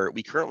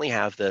currently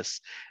have this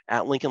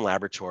at Lincoln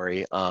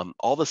Laboratory.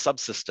 All the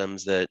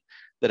subsystems that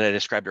I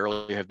described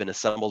earlier have been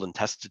assembled and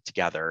tested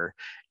together,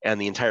 and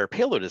the entire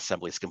payload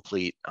assembly is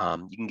complete.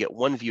 You can get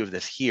one view of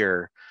this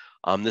here.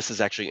 This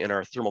is actually in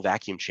our thermal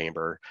vacuum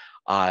chamber,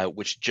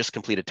 which just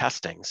completed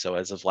testing. So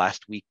as of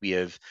last week, we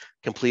have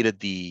completed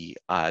the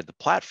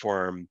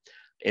platform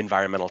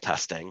environmental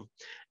testing.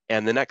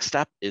 And the next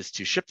step is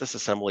to ship this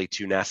assembly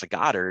to NASA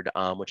Goddard,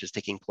 which is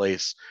taking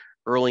place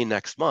early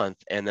next month.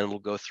 And then we'll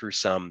go through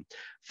some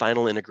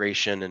final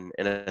integration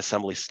and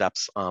assembly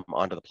steps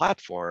onto the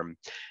platform.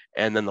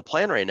 And then the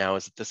plan right now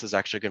is that this is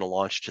actually going to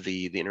launch to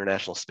the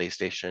International Space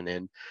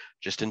Station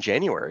just in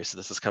January. So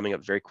this is coming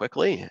up very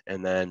quickly.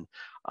 And then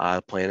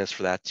the plan is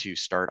for that to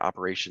start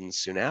operations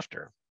soon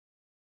after.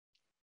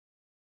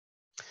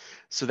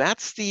 So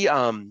that's the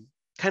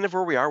kind of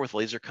where we are with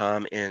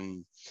LaserCom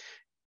in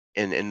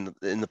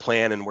the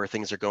plan and where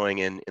things are going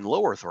in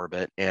low Earth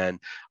orbit. And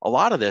a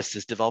lot of this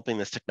is developing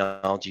this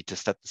technology to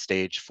set the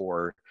stage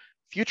for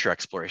future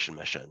exploration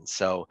missions.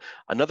 So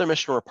another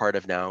mission we're a part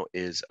of now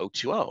is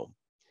O2O.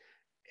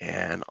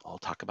 And I'll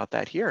talk about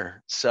that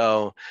here.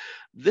 So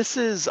this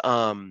is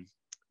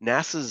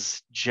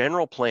NASA's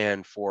general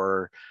plan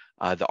for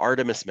the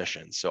Artemis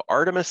mission. So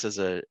Artemis as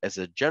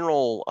a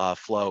general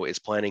flow is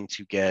planning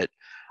to get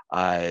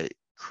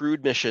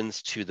crewed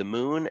missions to the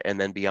moon and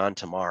then beyond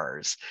to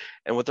Mars.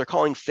 And what they're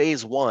calling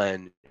phase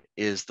 1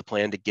 is the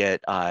plan to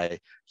get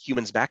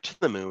humans back to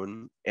the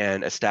moon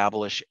and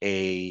establish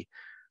a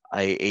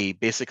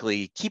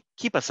basically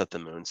keep us at the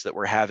moon so that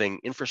we're having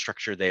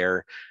infrastructure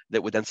there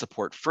that would then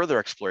support further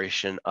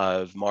exploration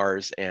of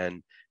Mars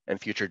and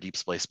future deep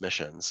space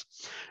missions.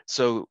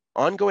 So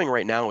ongoing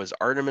right now is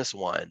Artemis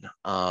 1.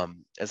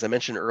 As I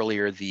mentioned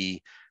earlier, the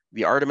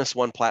Artemis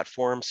 1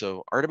 platform.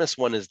 So Artemis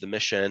 1 is the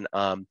mission.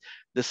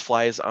 This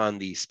flies on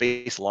the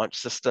Space Launch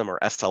System, or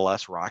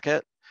SLS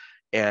rocket.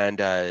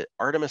 And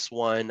Artemis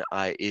 1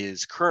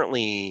 is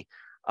currently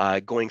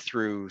going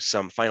through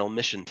some final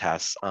mission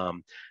tests.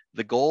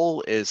 The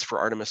goal is for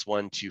Artemis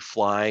 1 to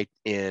fly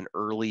in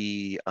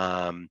early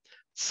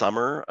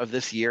summer of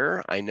this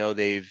year. I know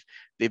they've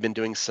been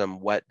doing some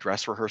wet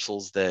dress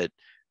rehearsals that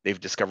they've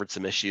discovered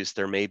some issues.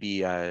 There may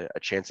be a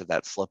chance of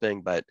that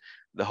slipping, but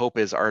the hope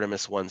is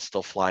Artemis 1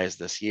 still flies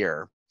this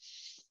year.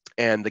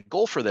 And the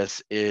goal for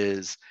this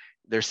is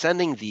they're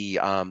sending the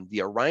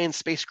Orion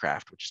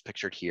spacecraft, which is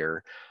pictured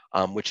here,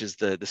 which is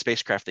the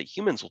spacecraft that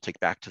humans will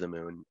take back to the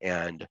moon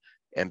and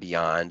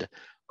beyond.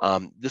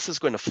 This is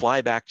going to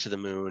fly back to the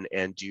moon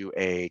and do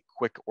a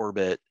quick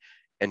orbit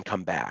and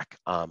come back.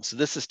 So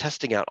this is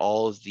testing out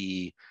all of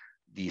the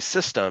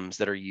systems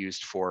that are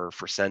used for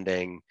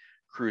sending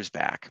crews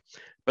back.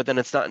 But then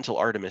it's not until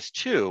Artemis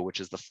 2, which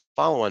is the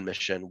follow-on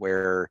mission,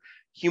 where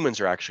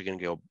humans are actually going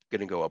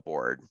to go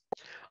aboard.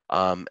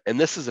 And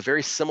this is a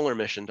very similar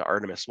mission to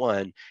Artemis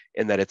 1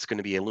 in that it's going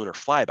to be a lunar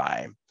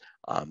flyby.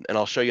 And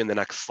I'll show you in the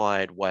next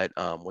slide what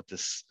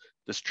this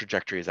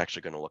trajectory is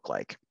actually going to look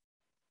like.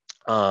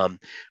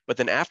 But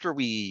then after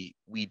we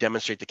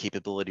demonstrate the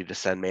capability to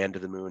send man to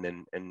the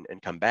moon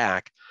and come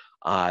back,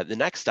 the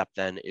next step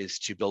then is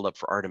to build up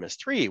for Artemis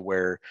 3,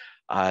 where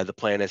the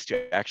plan is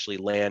to actually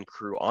land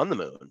crew on the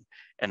moon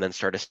and then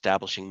start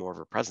establishing more of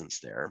a presence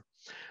there.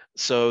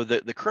 So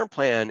the current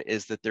plan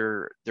is that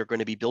they're going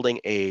to be building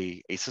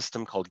a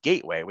system called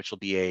Gateway, which will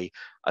be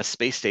a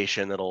space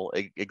station that'll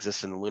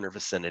exist in the lunar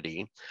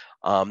vicinity.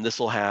 This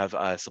will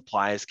have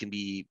supplies can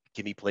be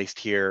placed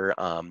here.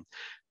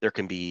 There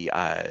can be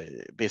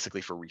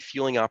basically for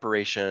refueling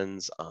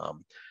operations,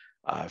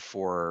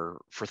 for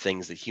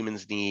things that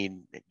humans need,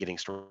 getting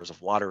stores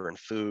of water and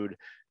food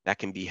that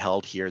can be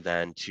held here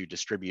then to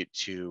distribute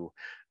to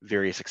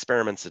various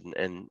experiments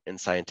and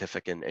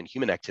scientific and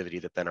human activity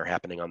that then are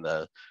happening on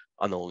the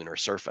lunar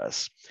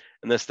surface.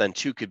 And this then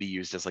too could be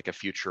used as like a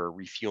future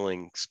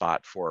refueling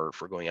spot for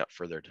going out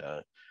further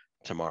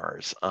to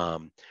Mars.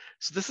 So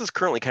this is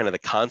currently kind of the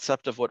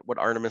concept of what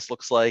Artemis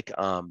looks like.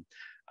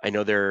 I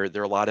know there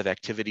are a lot of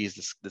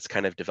activities this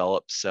kind of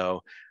developed,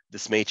 so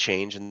this may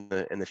change in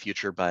the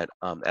future, but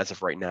as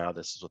of right now,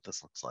 this is what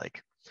this looks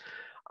like.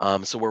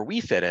 So where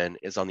we fit in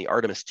is on the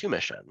Artemis 2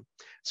 mission.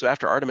 So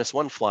after Artemis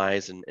 1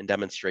 flies and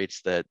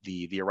demonstrates that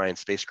the Orion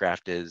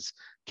spacecraft is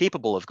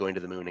capable of going to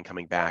the moon and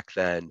coming back,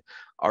 then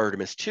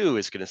Artemis 2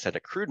 is going to send a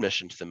crewed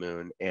mission to the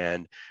moon,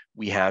 and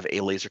we have a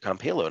lasercom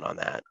payload on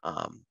that,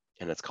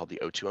 and it's called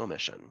the O20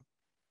 mission.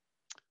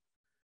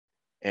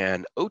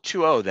 And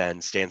O20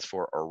 then stands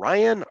for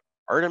Orion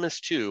Artemis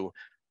 2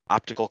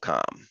 Optical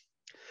Com.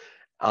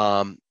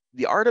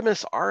 The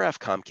Artemis RF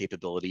com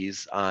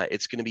capabilities,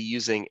 it's going to be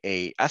using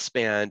a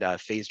S-band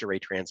phased array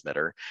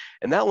transmitter,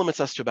 and that limits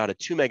us to about a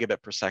 2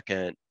 megabit per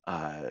second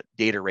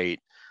data rate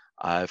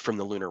from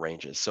the lunar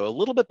ranges. So a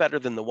little bit better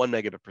than the 1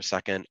 megabit per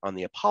second on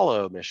the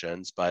Apollo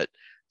missions, but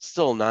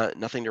still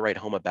nothing to write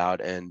home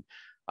about, and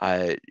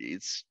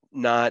it's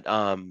not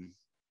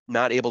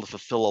able to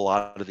fulfill a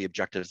lot of the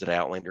objectives that I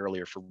outlined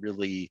earlier for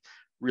really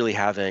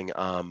having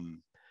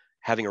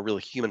a real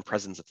human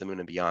presence at the moon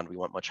and beyond. We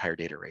want much higher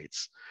data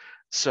rates.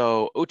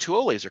 So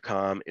O20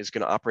 lasercom is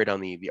going to operate on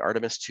the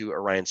Artemis 2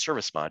 Orion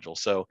service module.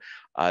 So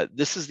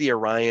this is the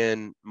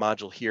Orion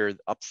module here.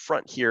 Up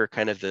front here,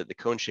 kind of the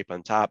cone shape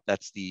on top,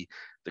 that's the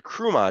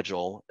crew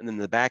module. And then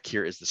the back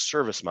here is the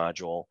service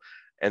module.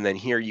 And then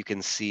here you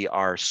can see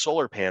our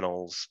solar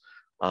panels.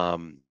 There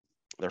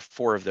are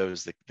 4 of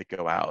those that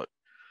go out.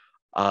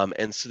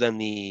 And so then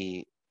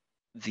the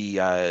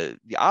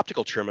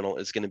optical terminal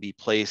is going to be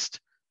placed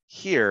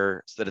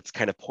here so that it's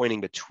kind of pointing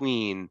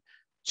between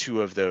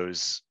 2 of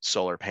those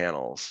solar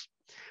panels.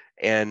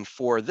 And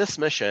for this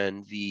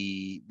mission,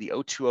 the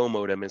O20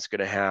 modem is going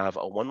to have a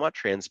 1-watt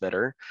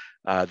transmitter.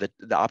 The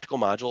optical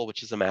module,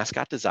 which is a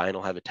mascot design,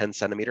 will have a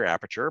 10-centimeter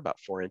aperture,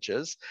 about 4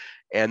 inches.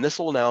 And this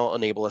will now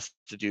enable us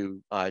to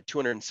do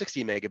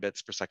 260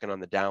 megabits per second on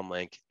the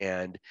downlink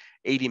and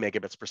 80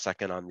 megabits per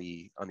second on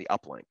the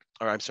uplink.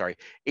 Or I'm sorry,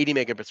 80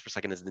 megabits per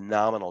second is the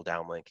nominal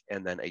downlink,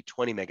 and then a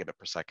 20 megabit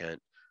per second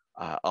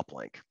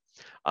uplink.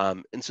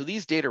 And so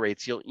these data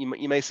rates, you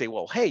may say,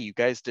 well, hey, you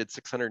guys did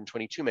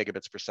 622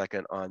 megabits per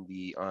second on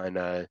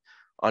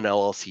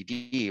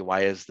LLCD.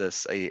 Why is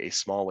this a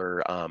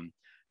smaller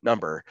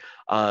number?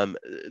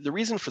 The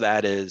reason for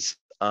that is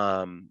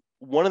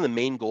one of the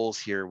main goals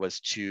here was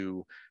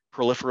to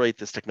proliferate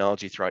this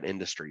technology throughout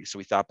industry. So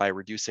we thought by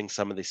reducing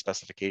some of the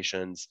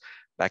specifications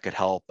that could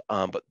help.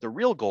 But the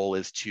real goal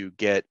is to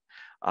get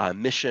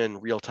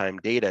mission real-time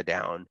data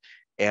down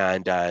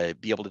and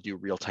be able to do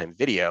real-time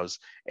videos.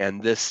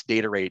 And this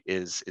data rate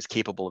is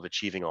capable of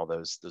achieving all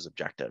those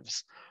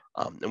objectives.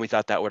 And we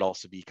thought that would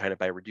also be kind of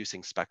by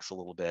reducing specs a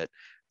little bit,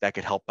 that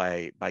could help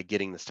by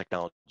getting this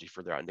technology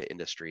further out into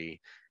industry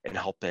and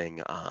helping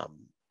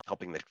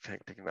the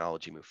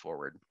technology move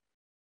forward.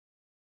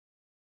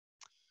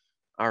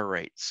 All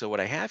right, so what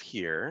I have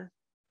here,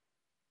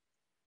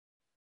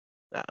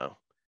 let's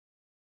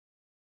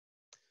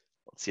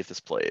see if this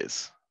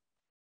plays.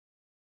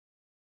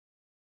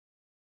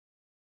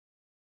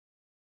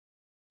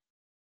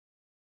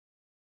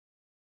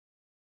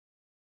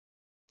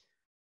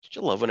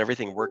 Don't you love when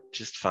everything worked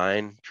just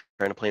fine,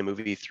 trying to play a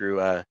movie through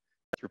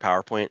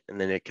PowerPoint, and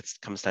then it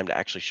comes time to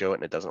actually show it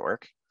and it doesn't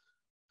work?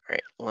 All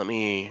right, let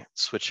me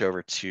switch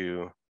over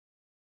to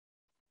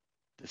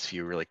this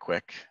view really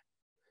quick.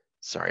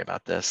 Sorry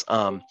about this.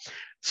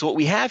 So what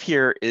we have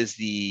here is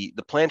the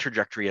planned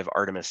trajectory of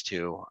Artemis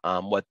 2,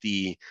 what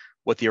the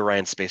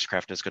Orion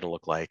spacecraft is going to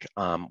look like,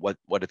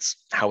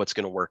 how it's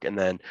going to work, and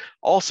then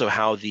also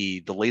how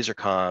the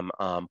lasercom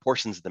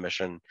portions of the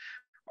mission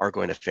are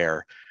going to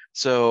fare.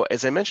 So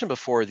as I mentioned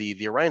before,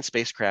 the Orion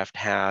spacecraft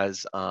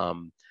has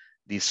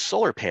these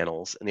solar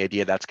panels, and the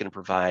idea that's going to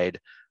provide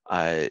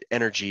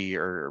energy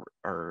or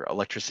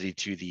electricity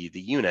to the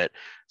unit.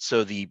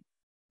 So the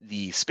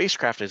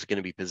spacecraft is going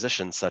to be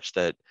positioned such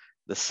that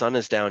the sun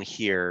is down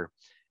here,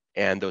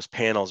 and those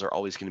panels are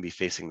always going to be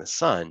facing the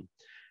sun.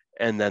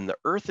 And then the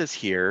Earth is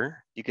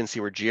here. You can see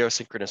where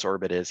geosynchronous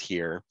orbit is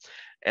here.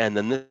 And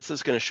then this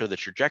is going to show the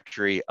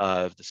trajectory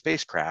of the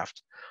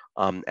spacecraft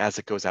as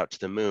it goes out to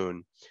the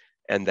moon,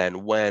 and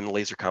then when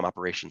lasercom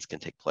operations can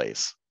take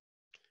place.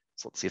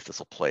 So let's see if this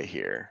will play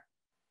here.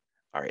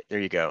 All right, there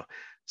you go.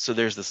 So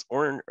there's this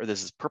orange, or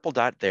there's this purple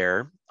dot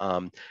there.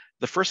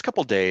 The first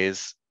couple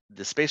days,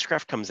 the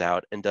spacecraft comes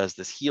out and does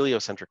this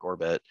heliocentric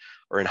orbit,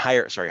 or in high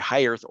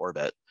Earth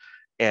orbit.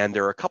 And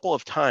there are a couple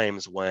of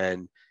times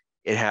when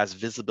it has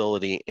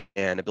visibility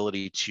and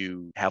ability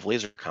to have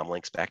lasercom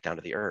links back down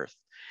to the Earth.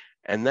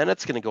 And then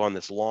it's going to go on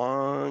this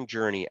long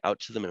journey out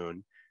to the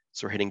moon.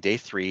 So we're hitting day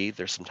 3.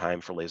 There's some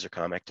time for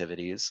lasercom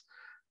activities.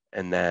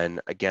 And then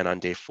again on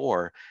day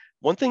 4,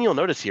 one thing you'll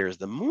notice here is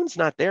the moon's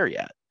not there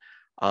yet.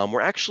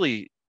 We're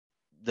actually,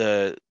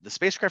 the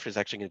spacecraft is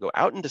actually going to go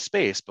out into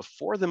space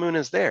before the moon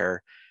is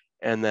there.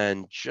 And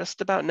then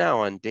just about now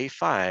on day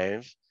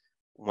 5,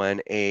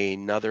 when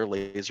another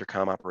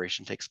lasercom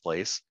operation takes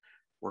place,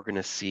 we're going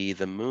to see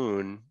the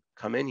moon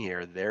come in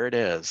here. There it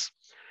is.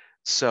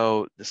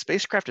 So the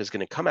spacecraft is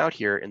going to come out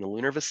here in the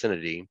lunar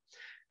vicinity,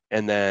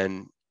 and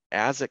then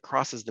as it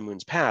crosses the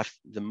moon's path,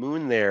 the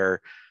moon there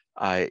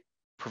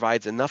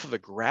provides enough of a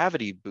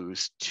gravity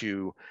boost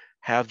to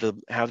have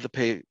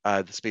the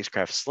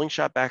spacecraft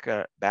slingshot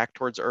back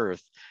towards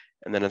Earth,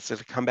 and then it's going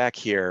to come back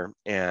here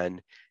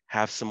and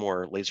have some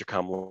more laser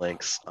comm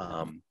links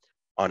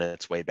on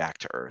its way back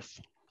to Earth.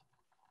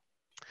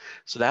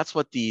 So that's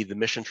what the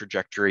mission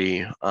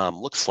trajectory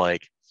looks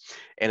like.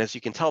 And as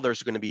you can tell,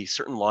 there's going to be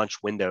certain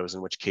launch windows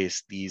in which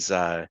case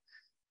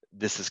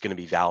this is going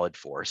to be valid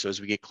for. So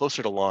as we get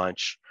closer to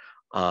launch,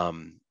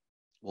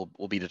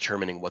 we'll be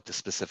determining what the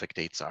specific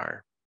dates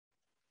are.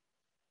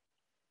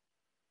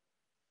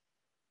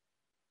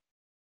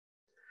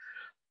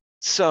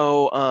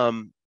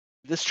 So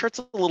this chart's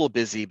a little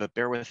busy, but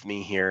bear with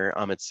me here.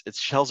 It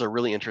tells a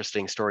really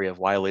interesting story of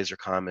why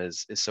LaserComm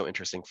is so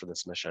interesting for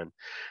this mission.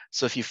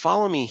 So if you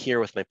follow me here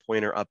with my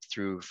pointer up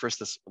through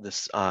first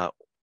this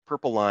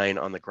purple line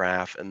on the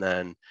graph, and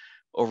then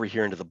over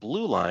here into the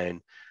blue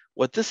line,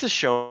 what this is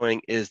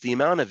showing is the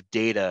amount of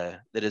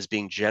data that is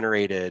being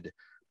generated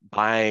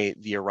by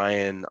the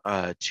Orion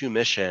 2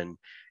 mission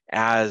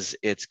as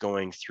it's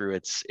going through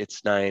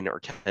its 9 or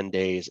 10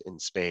 days in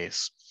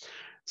space.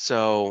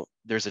 So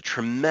there's a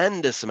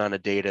tremendous amount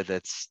of data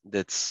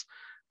that's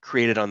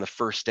created on the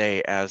first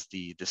day as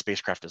the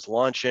spacecraft is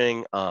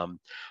launching.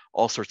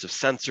 All sorts of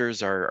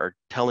sensors are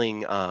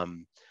telling,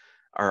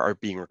 are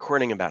being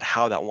recording about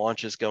how that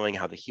launch is going,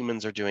 how the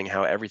humans are doing,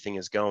 how everything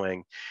is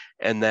going.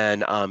 And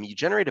then you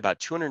generate about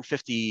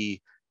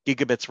 250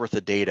 gigabits worth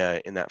of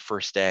data in that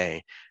first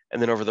day.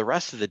 And then over the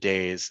rest of the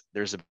days,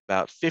 there's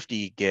about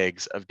 50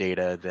 gigs of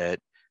data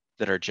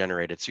that are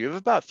generated. So you have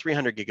about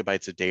 300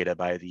 gigabytes of data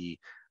by the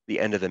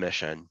end of the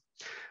mission.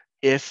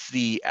 If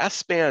the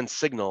S-band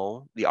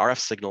signal, the RF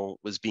signal,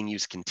 was being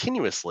used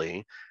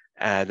continuously,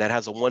 and that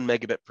has a 1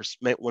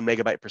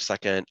 megabyte per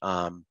second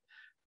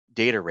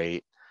data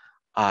rate,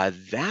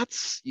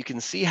 you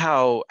can see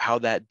how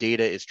that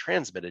data is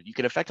transmitted. You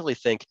can effectively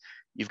think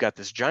you've got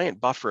this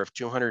giant buffer of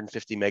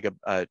 250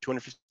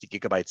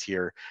 gigabytes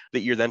here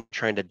that you're then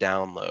trying to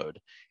download.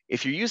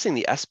 If you're using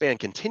the S-band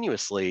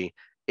continuously,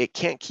 it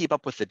can't keep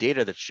up with the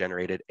data that's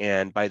generated.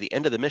 And by the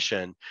end of the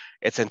mission,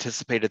 it's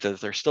anticipated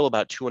that there's still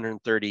about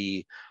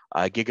 230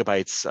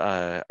 gigabytes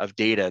of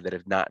data that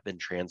have not been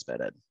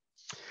transmitted.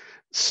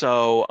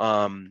 So,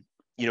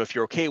 if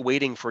you're okay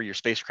waiting for your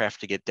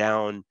spacecraft to get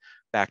down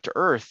back to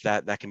Earth,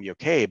 that can be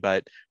okay.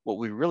 But what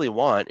we really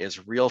want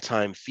is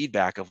real-time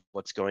feedback of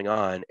what's going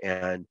on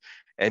and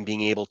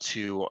being able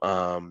to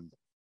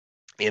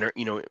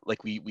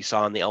like we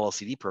saw in the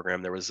LLCD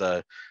program, there was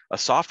a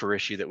software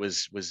issue that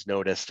was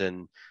noticed,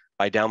 and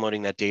by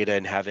downloading that data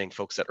and having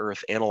folks at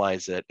Earth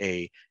analyze it,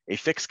 a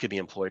fix could be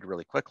employed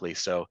really quickly.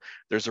 So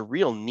there's a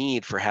real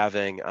need for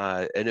having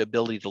an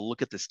ability to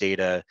look at this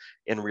data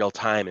in real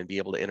time and be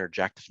able to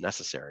interject if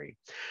necessary.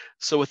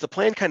 So with the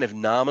planned kind of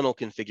nominal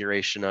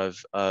configuration of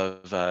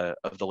the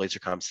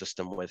LaserComm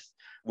system with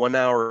 1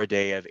 hour a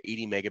day of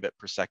 80 megabit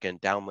per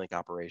second downlink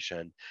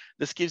operation,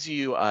 this gives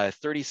you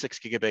 36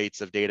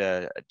 gigabytes of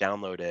data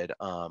downloaded,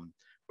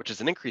 which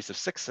is an increase of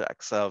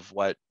 6x of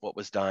what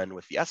was done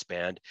with the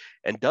S-band,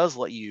 and does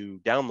let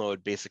you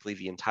download basically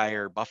the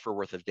entire buffer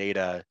worth of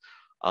data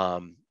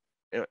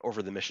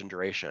over the mission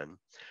duration.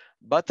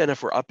 But then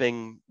if we're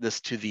upping this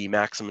to the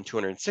maximum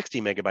 260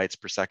 megabytes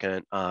per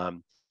second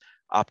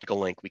optical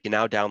link, we can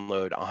now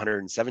download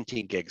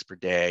 117 gigs per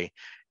day,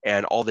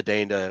 and all the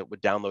data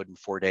would download in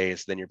 4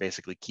 days. Then you're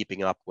basically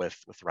keeping up with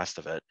the rest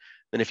of it.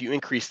 Then if you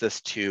increase this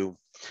to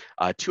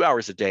 2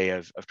 hours a day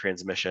of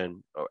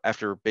transmission,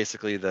 after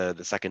basically the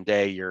second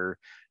day,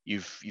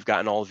 you've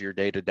gotten all of your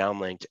data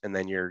downlinked, and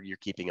then you're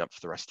keeping up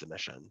for the rest of the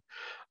mission.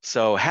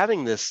 So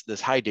having this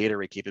high data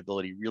rate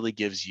capability really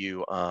gives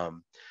you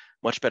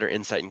much better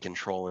insight and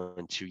control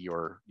into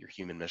your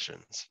human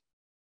missions.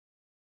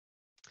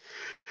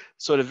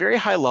 So at a very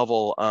high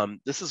level,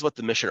 this is what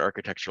the mission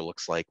architecture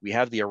looks like. We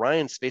have the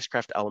Orion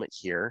spacecraft element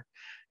here,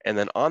 and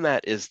then on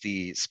that is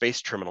the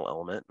space terminal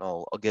element.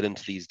 I'll get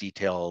into these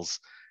details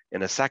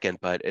in a second,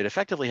 but it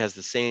effectively has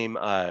the same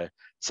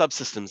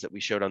subsystems that we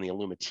showed on the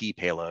Illuma-T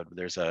payload.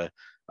 There's a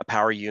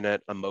power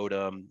unit, a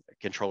modem,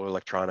 controller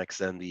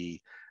electronics, and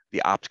the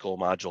optical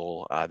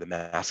module, the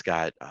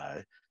Mascot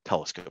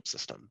telescope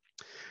system.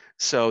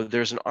 So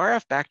there's an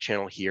RF back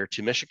channel here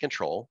to mission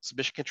control. So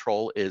mission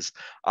control is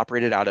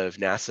operated out of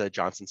NASA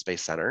Johnson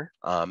Space Center.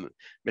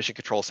 Mission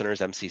Control Center is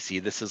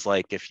MCC. This is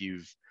like if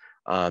you've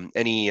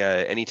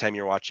anytime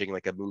you're watching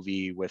like a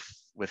movie with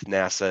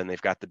NASA and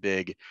they've got the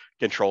big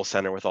control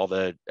center with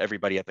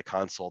everybody at the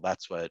console.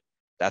 That's what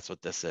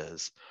this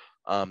is.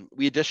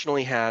 We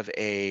additionally have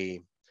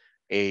a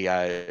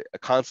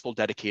console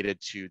dedicated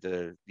to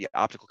the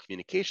optical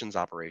communications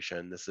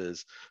operation. This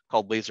is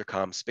called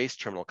LaserComm Space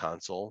Terminal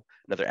Console,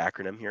 another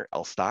acronym here,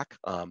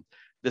 LSTOC.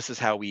 This is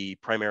how we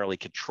primarily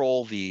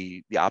control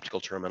the optical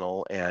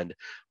terminal and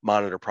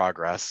monitor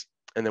progress.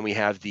 And then we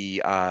have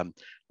the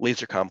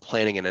LaserComm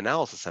Planning and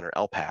Analysis Center,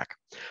 LPAC,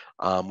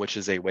 which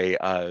is a way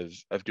of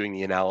doing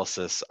the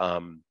analysis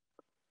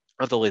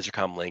the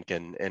lasercom link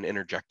and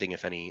interjecting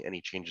if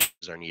any changes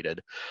are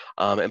needed.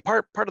 And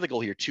part of the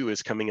goal here too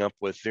is coming up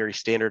with very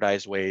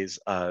standardized ways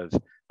of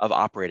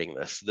operating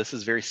this. This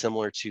is very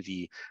similar to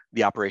the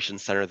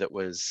operations center that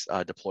was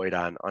deployed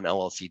on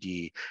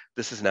LLCD.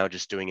 This is now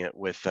just doing it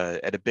with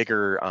at a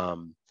bigger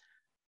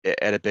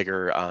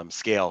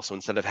scale. So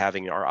instead of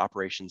having our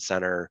operations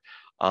center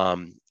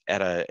in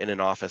an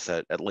office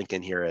at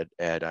Lincoln here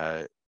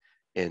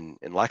in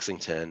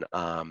Lexington,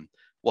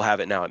 we'll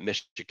have it now at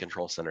Mission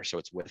Control Center, so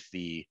it's with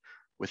the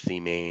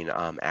main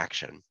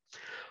action.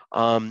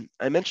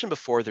 I mentioned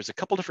before there's a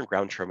couple different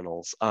ground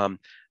terminals.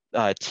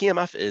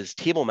 TMF is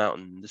Table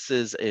Mountain. This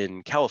is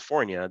in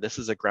California. This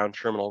is a ground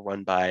terminal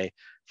run by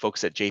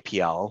folks at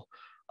JPL,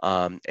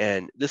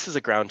 and this is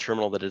a ground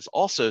terminal that is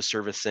also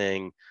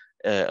servicing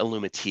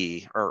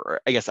Illuma-T,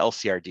 or I guess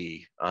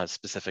LCRD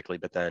specifically,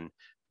 but then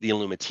the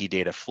Illuma-T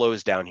data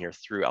flows down here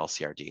through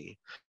LCRD.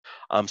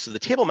 So the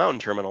Table Mountain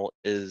terminal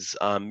is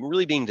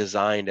really being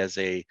designed as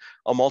a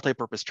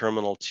multi-purpose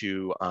terminal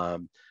to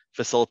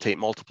facilitate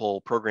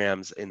multiple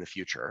programs in the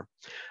future.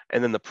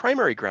 And then the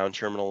primary ground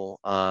terminal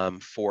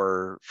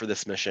for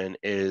this mission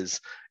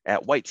is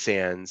at White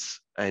Sands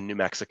in New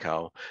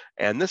Mexico.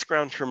 And this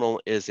ground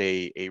terminal is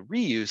a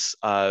reuse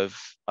of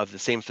the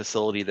same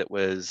facility that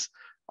was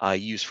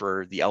used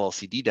for the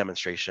LLCD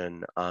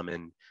demonstration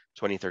in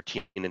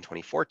 2013 and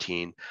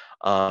 2014.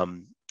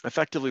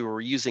 Effectively,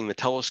 we're using the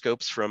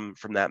telescopes from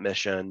that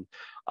mission,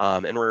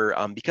 and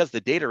we're because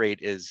the data rate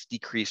is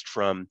decreased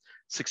from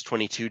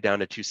 622 down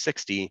to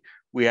 260,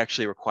 we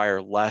actually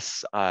require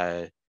less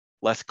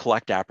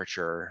collect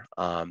aperture.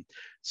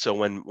 So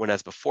when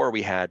as before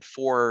we had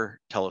 4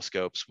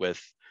 telescopes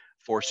with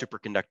 4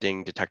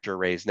 superconducting detector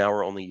arrays, now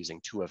we're only using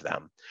 2 of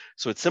them.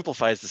 So it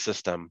simplifies the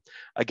system.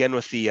 Again,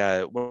 with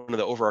the one of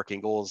the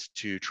overarching goals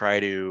to try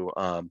to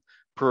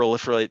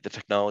proliferate the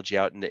technology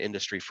out into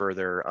industry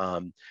further,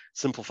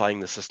 simplifying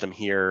the system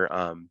here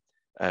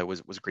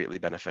was greatly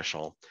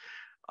beneficial.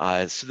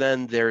 So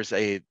then there's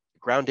a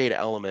ground data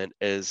element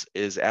is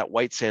at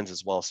White Sands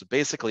as well. So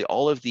basically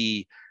all of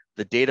the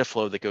data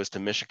flow that goes to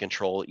mission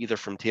control, either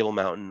from Table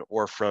Mountain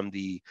or from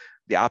the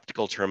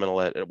optical terminal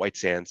at White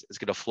Sands, is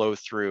going to flow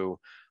through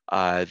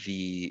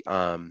the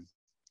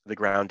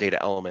ground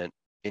data element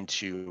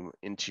into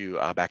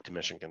back to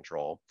mission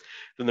control.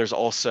 Then there's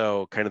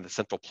also kind of the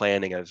central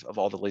planning of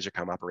all the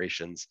lasercom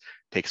operations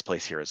takes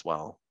place here as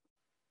well.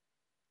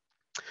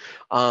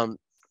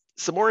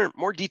 Some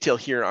more detail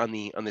here on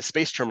the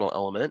space terminal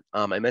element.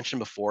 I mentioned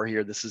before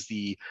here, this is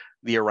the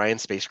Orion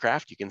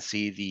spacecraft. You can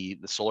see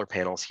the solar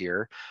panels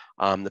here.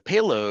 The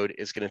payload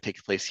is going to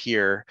take place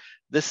here.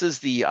 This is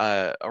the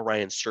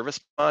Orion service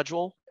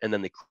module, and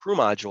then the crew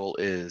module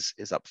is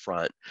up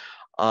front.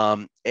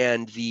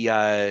 And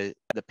the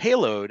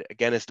payload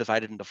again is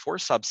divided into 4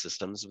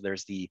 subsystems.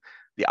 There's the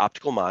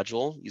optical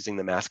module using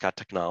the Mascot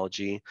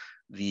technology,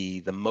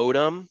 the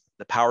modem,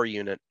 the power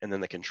unit, and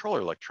then the controller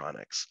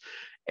electronics.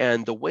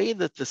 And the way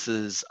that this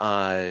is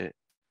done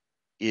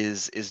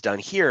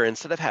here,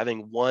 instead of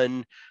having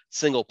one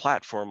single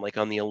platform like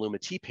on the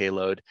Illuma-T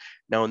payload,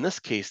 now in this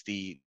case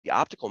the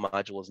optical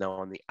module is now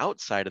on the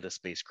outside of the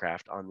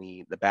spacecraft on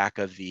the back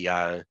of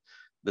the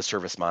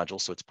service module,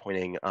 so it's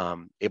pointing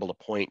able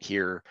to point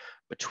here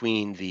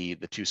between the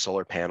 2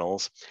 solar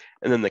panels,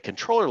 and then the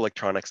controller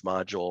electronics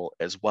module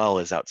as well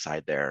is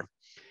outside there.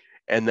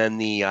 And then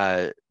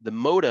the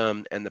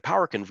modem and the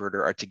power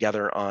converter are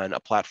together on a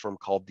platform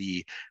called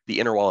the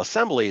inner wall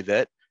assembly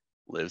that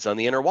lives on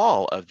the inner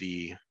wall of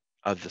the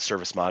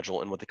service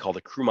module and what they call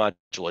the crew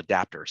module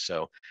adapter.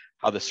 So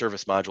how the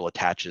service module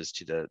attaches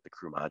to the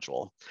crew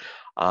module.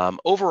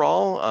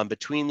 Overall,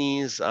 between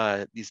these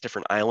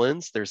different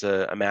islands, there's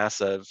a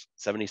mass of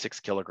 76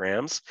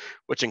 kilograms,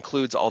 which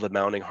includes all the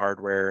mounting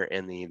hardware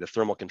and the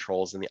thermal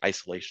controls and the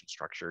isolation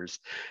structures.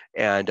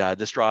 And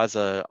this draws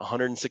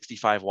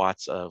 165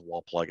 watts of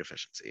wall plug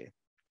efficiency.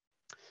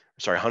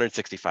 Sorry,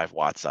 165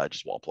 watts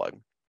just wall plug.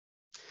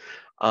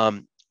 I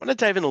want to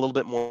dive in a little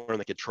bit more on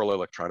the controller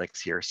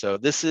electronics here. So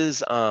this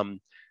is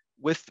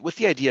with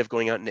the idea of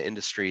going out into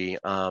industry.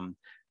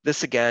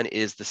 This again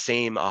is the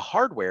same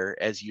hardware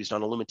as used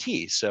on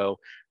Illuma-T. So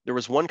there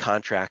was one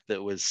contract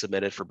that was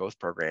submitted for both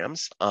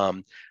programs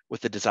with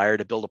the desire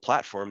to build a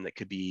platform that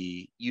could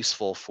be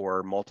useful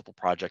for multiple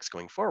projects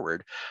going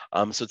forward.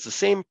 So it's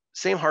the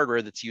same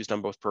hardware that's used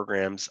on both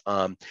programs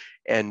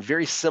and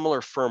very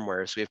similar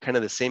firmware. So we have kind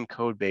of the same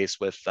code base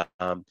with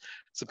some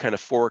kind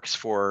of forks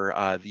for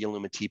the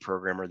Illuma-T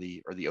program or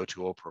the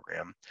O2O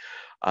program.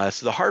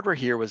 So the hardware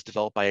here was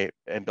developed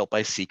and built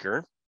by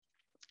Seeker.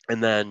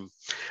 And then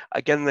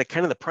again,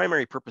 the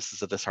primary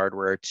purposes of this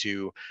hardware are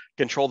to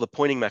control the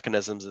pointing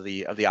mechanisms of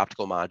the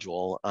optical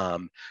module,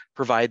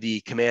 provide the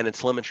command and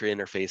telemetry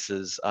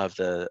interfaces of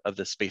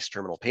the space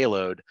terminal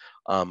payload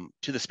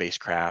to the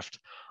spacecraft,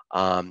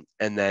 and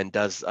then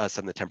does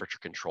some of the temperature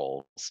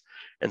controls.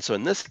 And so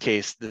in this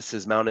case, this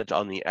is mounted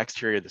on the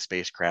exterior of the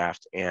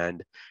spacecraft,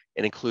 and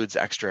it includes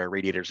extra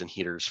radiators and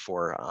heaters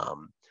for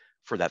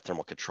that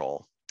thermal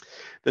control.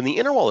 Then the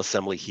inner wall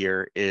assembly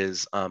here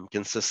is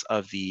consists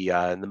of the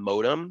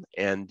modem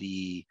and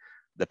the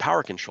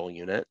power control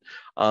unit.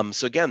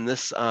 So again,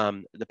 this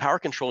the power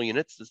control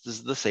units, this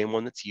is the same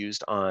one that's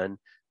used on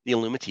the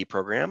Illumiti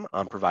program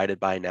provided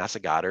by NASA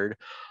Goddard.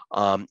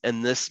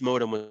 And this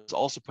modem was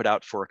also put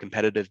out for a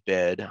competitive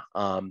bid.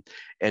 And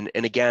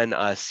again,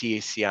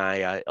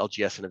 CACI,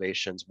 LGS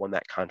Innovations won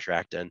that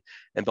contract and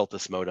built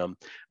this modem.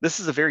 This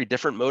is a very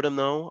different modem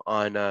though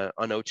on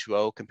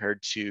 020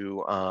 compared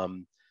to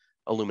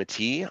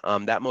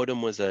Illumiti. That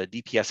modem was a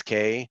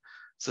DPSK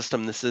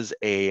system. This is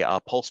a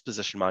pulse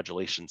position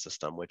modulation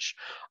system, which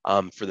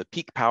for the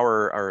peak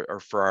power or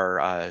for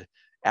our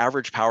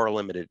average power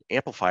limited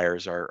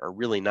amplifiers are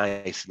really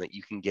nice in that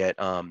you can get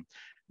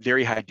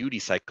very high duty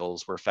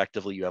cycles where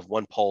effectively you have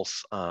one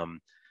pulse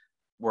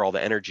where all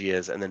the energy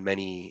is, and then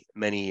many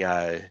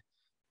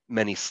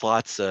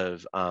slots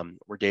of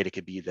where data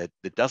could be that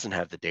doesn't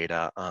have the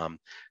data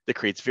that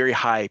creates very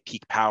high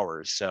peak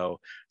powers. So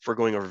for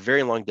going over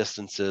very long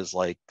distances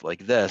like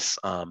this,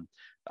 the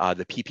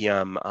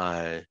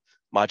PPM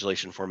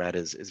modulation format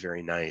is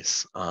very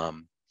nice.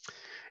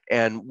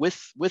 And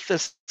with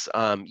this,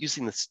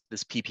 using this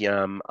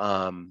PPM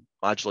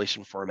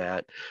modulation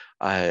format,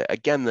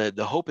 again,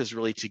 the hope is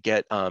really to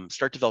get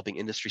start developing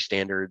industry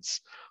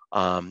standards.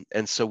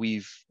 And so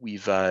we've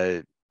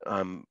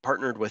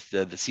partnered with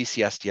the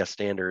CCSDS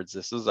standards.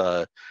 This is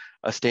a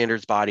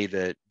standards body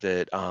that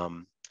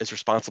is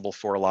responsible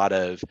for a lot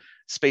of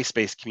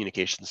space-based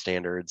communication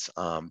standards.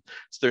 So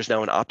there's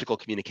now an optical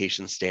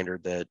communication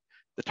standard that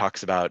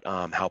talks about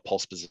how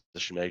pulse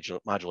position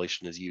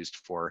modulation is used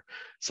for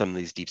some of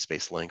these deep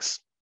space links.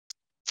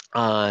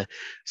 So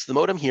the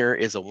modem here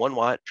is a 1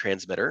 watt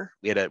transmitter.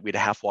 We had a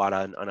half watt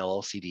on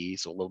LLCD,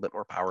 so a little bit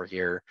more power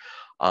here.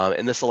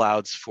 And this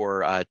allows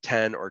for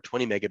 10 or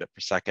 20 megabit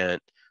per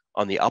second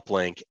on the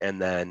uplink, and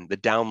then the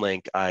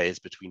downlink is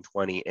between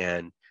 20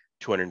 and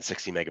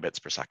 260 megabits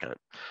per second.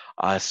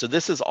 So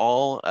this is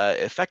all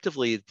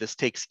effectively, this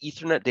takes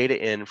Ethernet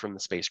data in from the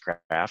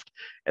spacecraft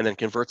and then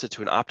converts it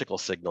to an optical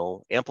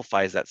signal,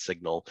 amplifies that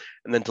signal,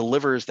 and then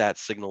delivers that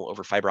signal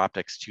over fiber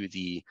optics to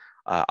the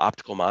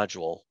optical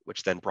module,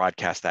 which then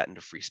broadcasts that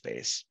into free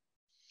space.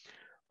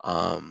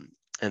 And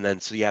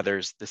then, so yeah,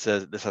 this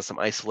has some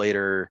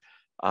isolator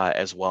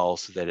as well,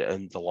 so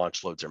that the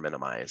launch loads are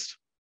minimized.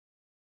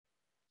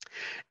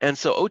 And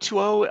so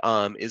 020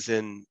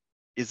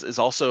 is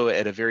also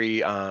at a very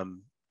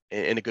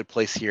in a good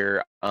place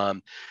here.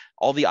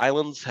 All the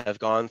islands have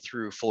gone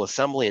through full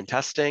assembly and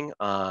testing.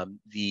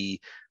 The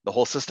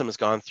whole system has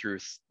gone through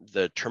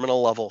the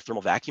terminal level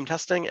thermal vacuum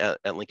testing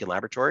at Lincoln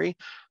Laboratory.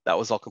 That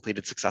was all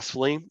completed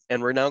successfully.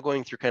 And we're now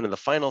going through kind of the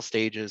final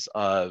stages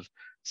of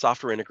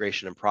software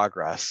integration and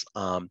progress,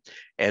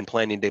 and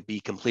planning to be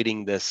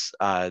completing this,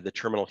 the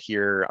terminal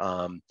here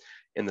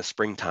in the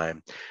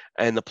springtime.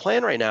 And the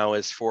plan right now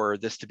is for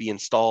this to be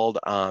installed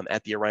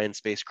at the Orion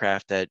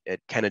spacecraft at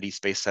Kennedy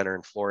Space Center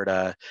in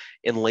Florida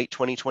in late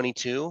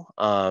 2022.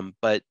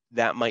 But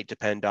that might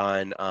depend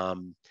on,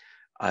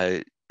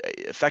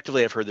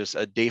 effectively, I've heard there's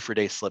a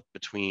day-for-day slip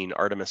between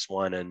Artemis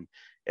 1 and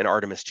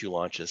Artemis 2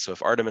 launches. So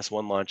if Artemis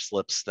 1 launch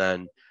slips,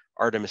 then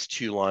Artemis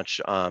 2 launch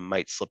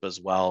might slip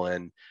as well.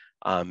 And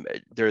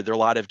there are a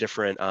lot of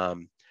different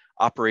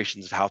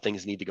operations of how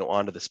things need to go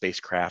onto the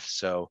spacecraft.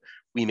 So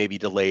we may be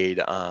delayed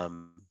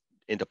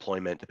in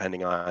deployment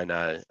depending on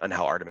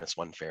how Artemis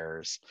 1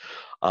 fares.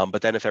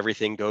 But then if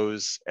everything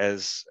goes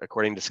as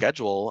according to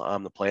schedule,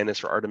 the plan is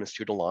for Artemis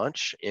 2 to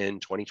launch in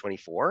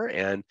 2024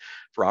 and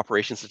for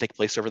operations to take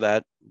place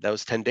over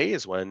those 10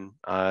 days when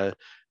the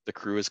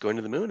crew is going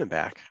to the moon and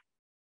back.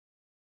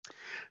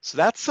 So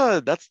that's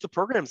the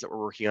programs that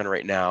we're working on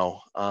right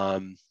now.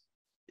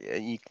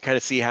 You can kind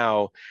of see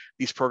how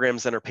these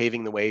programs then are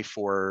paving the way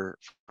for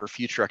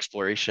future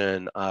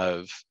exploration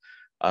of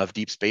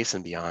deep space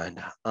and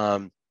beyond. I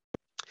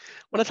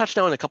want to touch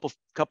now on a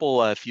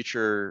couple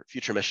future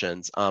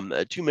missions.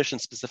 2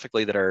 missions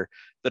specifically that are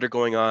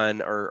going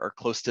on are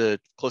close to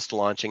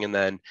launching, and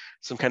then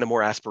some kind of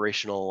more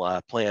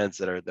aspirational plans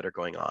that are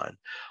going on.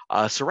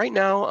 So right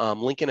now,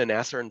 Lincoln and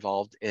NASA are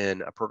involved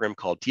in a program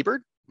called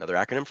T-BIRD, another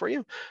acronym for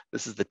you.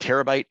 This is the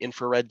Terabyte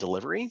Infrared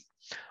Delivery.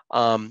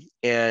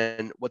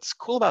 And what's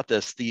cool about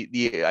this,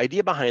 the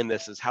idea behind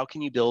this is how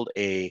can you build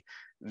a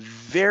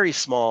very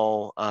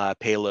small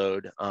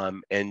payload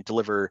and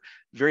deliver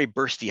very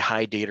bursty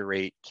high data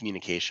rate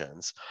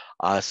communications.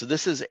 So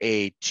this is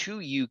a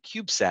 2U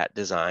CubeSat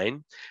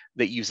design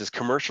that uses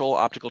commercial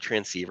optical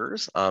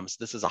transceivers. So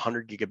this is a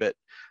 100 gigabit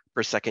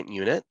per second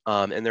unit.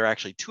 And there are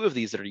actually 2 of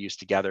these that are used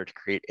together to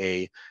create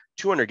a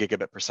 200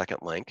 gigabit per second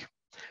link.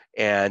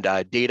 And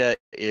data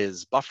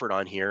is buffered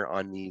on here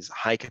on these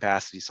high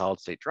capacity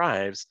solid state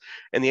drives.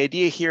 And the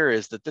idea here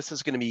is that this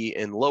is going to be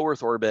in low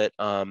Earth orbit,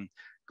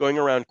 going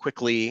around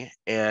quickly.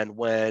 And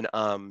when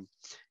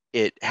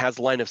it has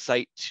line of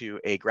sight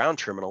to a ground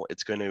terminal,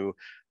 it's going to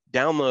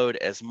download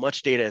as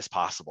much data as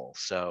possible.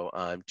 So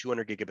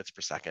 200 gigabits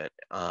per second.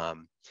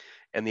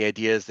 And the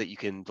idea is that you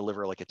can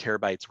deliver like a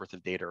terabyte's worth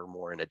of data or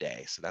more in a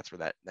day. So that's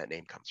where that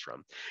name comes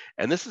from.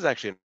 And this is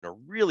actually a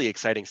really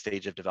exciting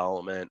stage of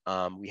development.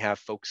 We have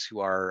folks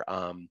who are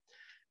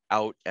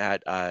out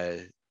at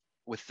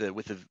with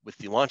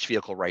the launch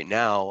vehicle right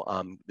now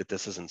that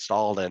this is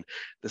installed, and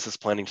this is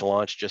planning to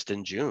launch just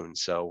in June.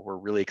 So we're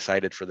really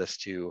excited for this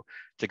to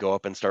go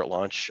up and start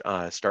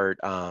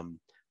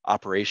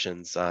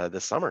operations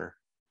this summer.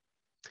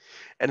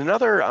 And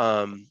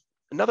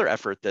another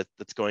effort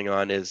that's going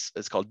on is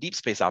called Deep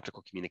Space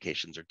Optical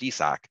Communications, or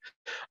DSOC.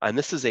 And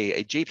this is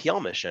a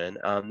JPL mission.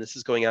 This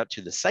is going out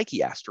to the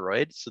Psyche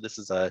asteroid. So this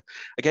is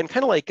again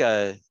kind of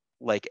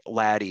like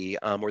LADI,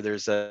 where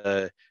there's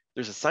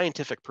a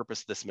scientific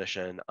purpose to this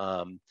mission,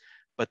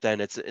 but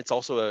then it's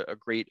also a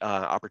great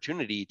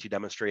opportunity to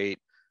demonstrate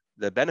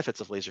the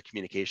benefits of laser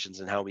communications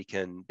and how we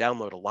can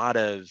download a lot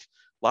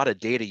of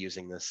data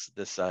using this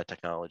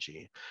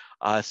technology.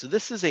 So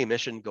this is a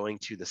mission going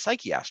to the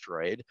Psyche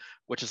asteroid,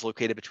 which is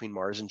located between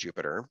Mars and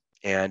Jupiter,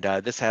 and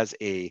this has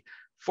a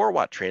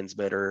 4-watt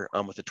transmitter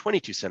with a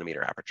 22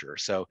 centimeter aperture.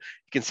 So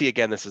you can see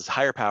again, this is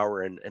higher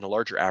power and a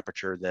larger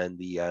aperture than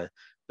the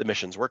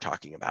missions we're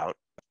talking about.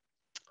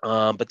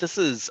 But this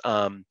is,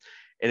 and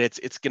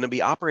it's going to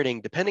be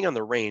operating, depending on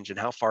the range and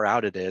how far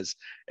out it is,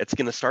 it's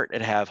going to start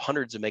to have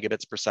hundreds of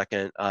megabits per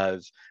second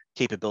of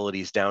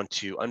capabilities down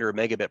to under a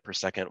megabit per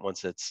second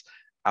once it's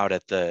out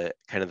at the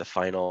kind of the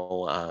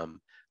final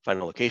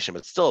location.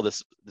 But still,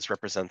 this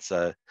represents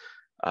a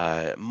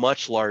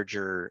much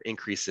larger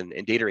increase in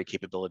data rate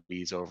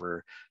capabilities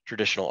over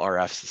traditional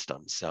RF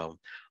systems. So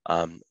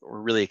we're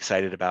really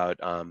excited about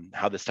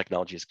how this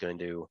technology is going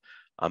to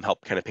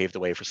help kind of pave the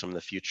way for some of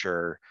the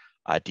future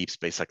deep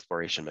space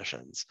exploration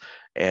missions.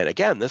 And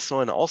again, this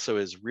one also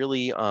is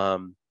really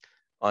on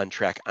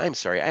track. I'm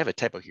sorry, I have a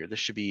typo here. This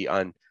should be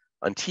on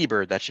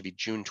T-Bird. That should be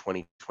June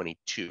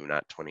 2022,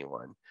 not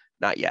 21.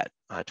 Not yet,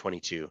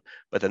 22.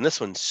 But then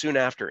this one soon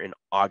after in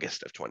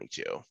August of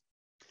 22.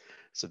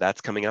 So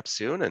that's coming up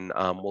soon, and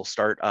we'll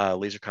start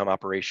LaserCom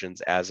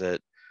operations as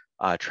it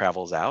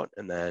travels out,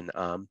 and then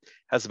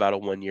has about a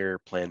 1-year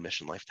planned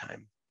mission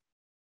lifetime.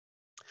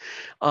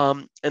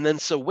 And then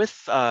so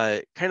with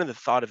kind of the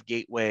thought of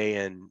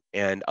Gateway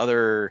and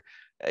other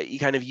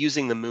kind of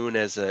using the moon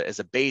as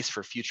a base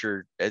for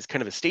future, as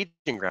kind of a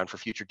staging ground for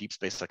future deep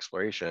space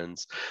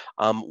explorations,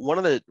 one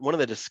of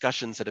the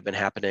discussions that have been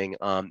happening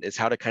is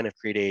how to kind of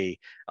create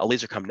a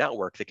LaserCom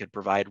network that could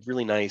provide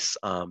really nice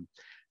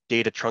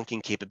data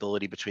trunking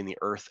capability between the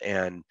Earth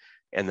and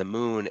the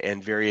moon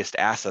and various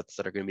assets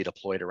that are going to be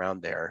deployed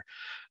around there.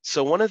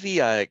 So one of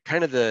the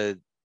kind of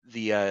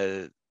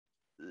the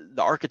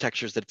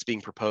architectures that's being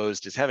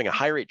proposed is having a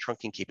high rate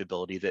trunking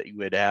capability that you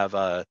would have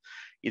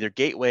either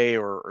Gateway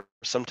or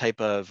some type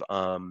of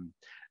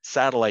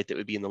satellite that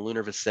would be in the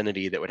lunar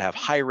vicinity that would have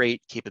high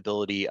rate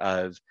capability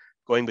of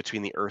going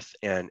between the Earth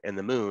and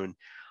the moon.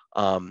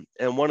 And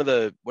one of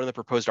the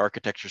proposed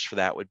architectures for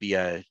that would be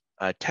a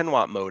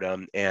 10-watt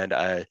modem and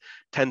a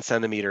 10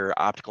 centimeter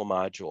optical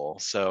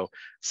module. So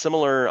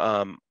similar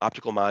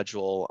optical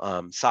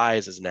module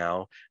size as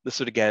now. This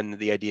would, again,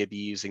 the idea be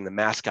using the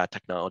mascot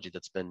technology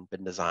that's been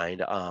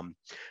designed.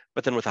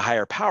 But then with a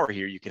higher power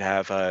here, you could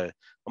have a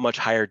much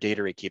higher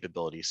data rate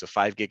capability. So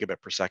 5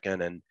 gigabit per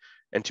second and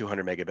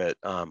 200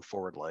 megabit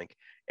forward link.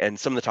 And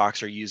some of the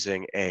talks are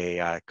using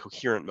a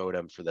coherent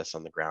modem for this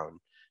on the ground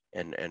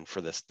and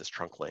for this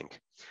trunk link.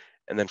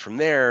 And then from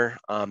there,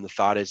 the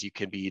thought is you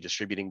could be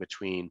distributing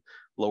between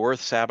low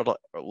Earth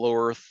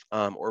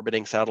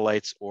orbiting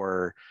satellites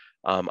or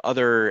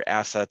other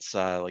assets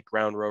like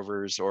ground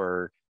rovers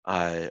or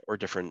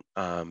different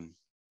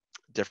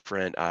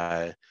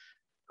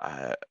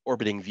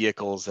orbiting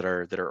vehicles that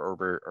are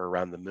orbit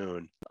around the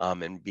moon,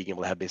 and being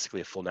able to have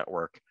basically a full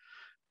network.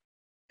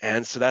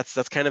 And so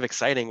that's kind of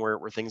exciting where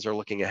things are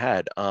looking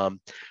ahead. So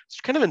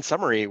kind of in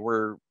summary,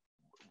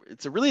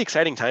 it's a really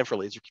exciting time for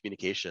laser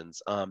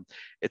communications.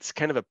 It's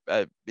kind of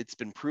it's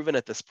been proven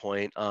at this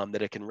point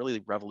that it can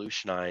really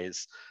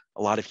revolutionize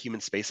a lot of human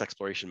space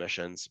exploration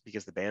missions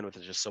because the bandwidth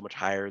is just so much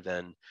higher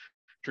than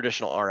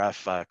traditional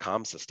RF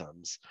comm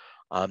systems.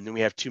 And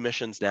we have 2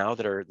 missions now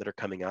that are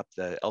coming up: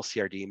 the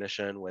LCRD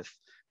mission with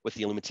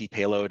the Illumity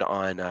payload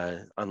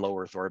on low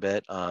Earth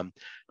orbit,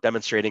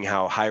 demonstrating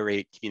how high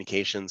rate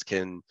communications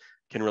can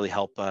really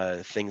help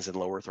things in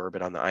low Earth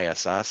orbit on the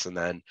ISS, and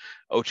then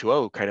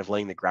O2O kind of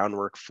laying the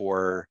groundwork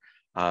for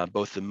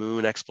both the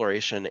moon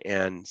exploration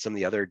and some of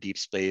the other deep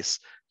space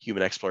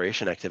human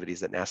exploration activities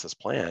that NASA's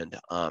planned.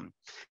 And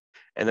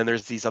then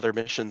there's these other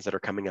missions that are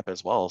coming up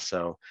as well.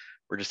 So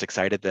we're just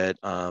excited that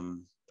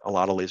a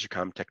lot of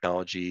LaserCom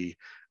technology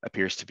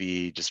appears to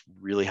be just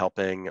really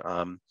helping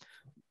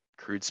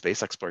crewed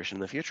space exploration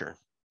in the future.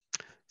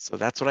 So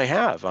that's what I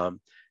have.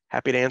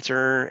 Happy to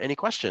answer any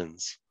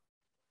questions.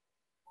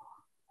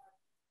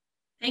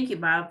 Thank you,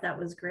 Bob. That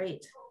was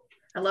great.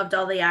 I loved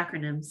all the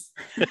acronyms.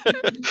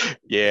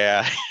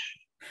 Yeah.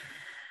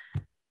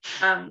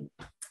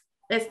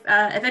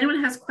 If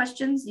anyone has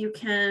questions, you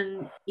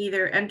can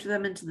either enter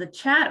them into the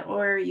chat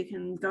or you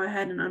can go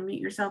ahead and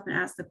unmute yourself and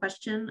ask the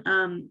question.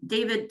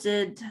 David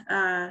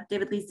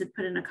Lees did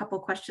put in a couple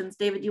questions.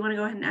 David, do you want to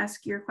go ahead and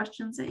ask your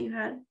questions that you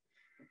had?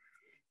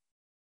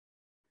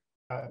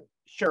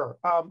 Sure.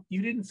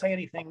 You didn't say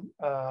anything,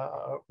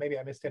 maybe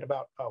I missed it,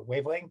 about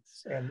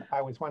wavelengths, and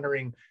I was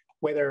wondering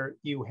whether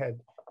you had,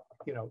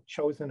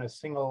 chosen a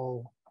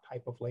single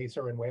type of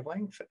laser and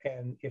wavelength,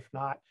 and if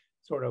not,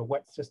 sort of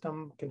what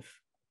system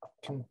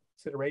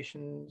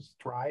considerations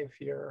drive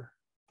your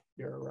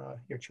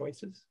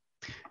choices.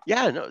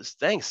 Yeah, no,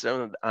 thanks.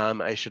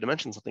 I should have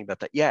mentioned something about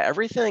that. Yeah,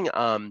 everything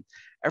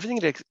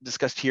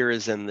discussed here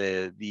is in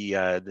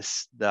the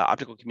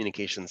optical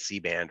communications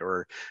C-band,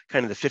 or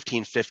kind of the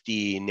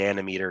 1550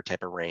 nanometer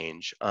type of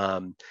range.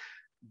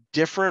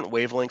 Different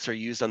wavelengths are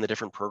used on the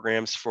different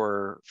programs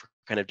for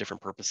kind of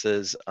different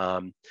purposes.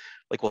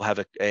 Like we'll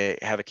have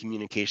a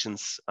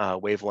communications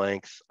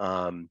wavelength.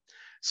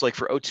 So like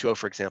for O2O,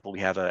 for example, we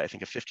have I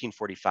think a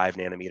 1545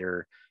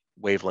 nanometer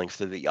wavelength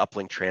for the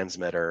uplink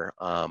transmitter.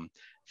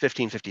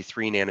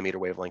 1553 nanometer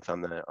wavelength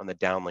on the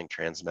downlink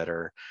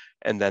transmitter,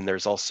 and then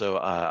there's also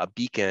a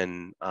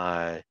beacon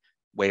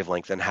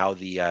wavelength and how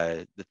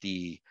the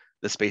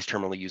space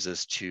terminal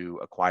uses to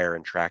acquire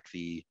and track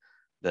the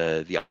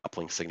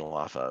uplink signal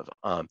off of.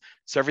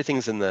 So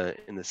everything's in the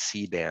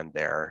C band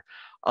there,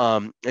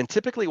 and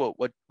typically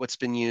what's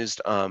been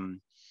used.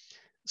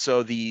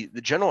 So the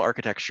general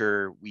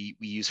architecture we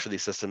use for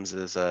these systems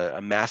is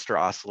a master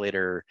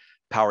oscillator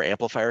power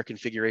amplifier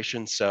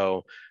configuration.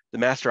 So the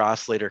master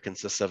oscillator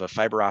consists of a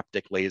fiber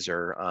optic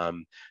laser.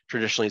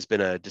 Traditionally, it's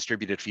been a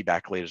distributed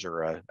feedback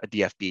laser, a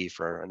DFB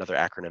for another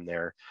acronym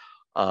there.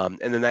 And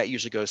then that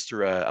usually goes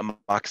through a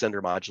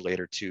Mach-Zehnder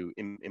modulator to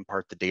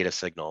impart the data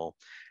signal.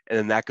 And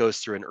then that goes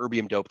through an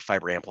erbium-doped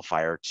fiber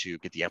amplifier to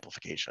get the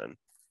amplification.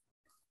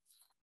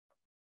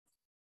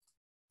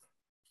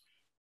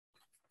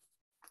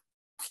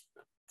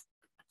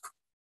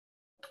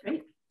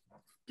 Great.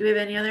 Do we have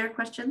any other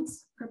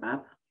questions for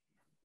Bob?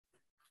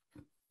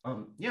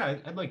 Yeah,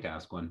 I'd like to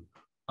ask one.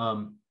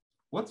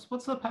 What's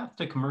the path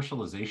to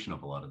commercialization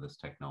of a lot of this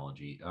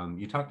technology?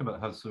 You talked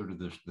about how sort of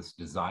this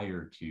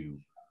desire to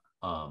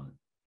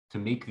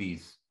make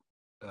these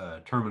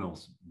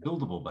terminals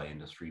buildable by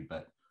industry,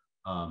 but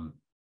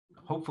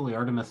hopefully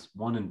Artemis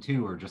 1 and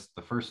 2 are just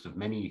the first of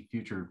many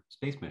future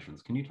space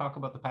missions. Can you talk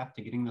about the path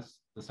to getting this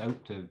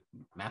out to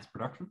mass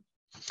production?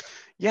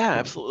 Yeah,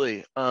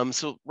 absolutely.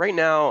 So right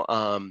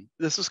now,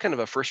 this was kind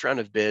of a first round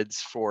of bids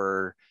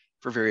for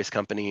various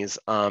companies,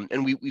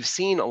 and we've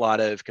seen a lot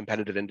of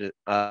competitive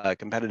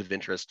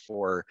interest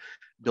for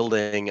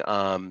building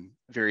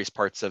various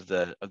parts of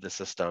the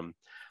system.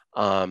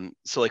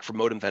 So like for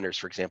modem vendors,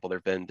 for example,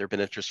 there've been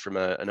interest from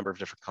a number of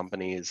different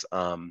companies.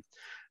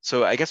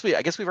 So I guess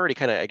we've already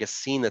kind of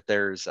seen that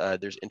there's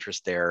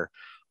interest there,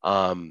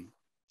 and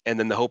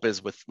then the hope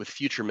is with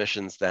future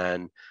missions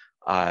then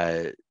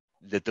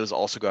that those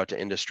also go out to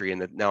industry,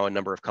 and that now a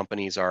number of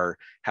companies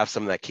have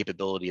some of that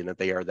capability, and that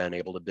they are then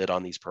able to bid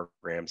on these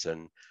programs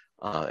and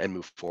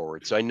move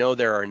forward. So I know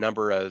there are a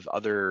number of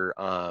other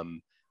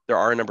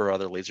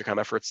lasercom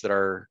efforts that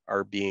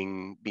are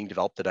being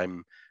developed that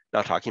I'm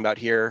not talking about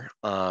here,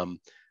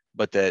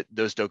 but that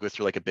those don't go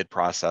through like a bid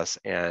process,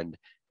 and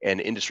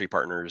industry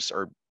partners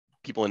or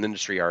people in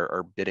industry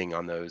are bidding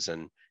on those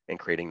and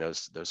creating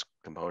those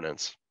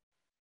components.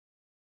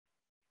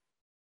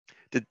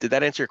 Did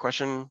that answer your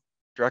question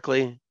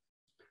directly?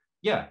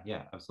 Yeah,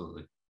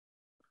 absolutely.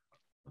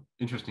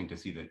 Interesting to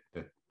see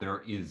that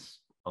there is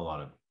a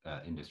lot of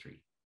industry.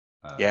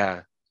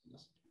 Yeah.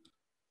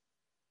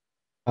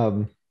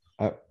 I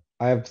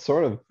have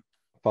sort of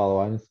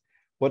follow-ons.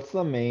 What's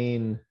the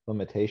main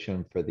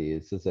limitation for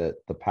these? Is it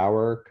the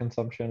power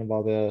consumption of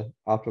all the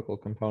optical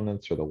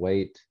components, or the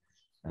weight?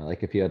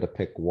 Like if you had to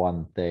pick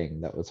one thing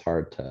that was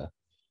hard to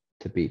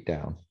beat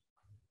down.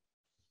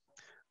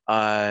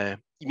 You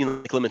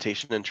mean like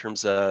limitation in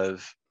terms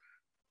of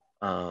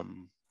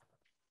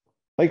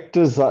like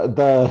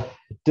the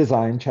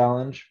design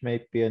challenge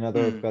may be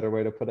another better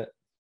way to put it.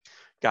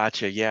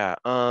 Gotcha. Yeah.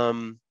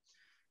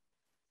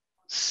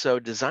 So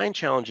design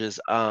challenges.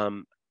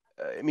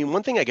 I mean,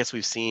 one thing I guess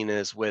we've seen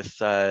is with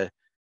some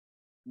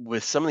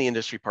of the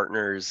industry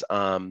partners,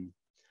 on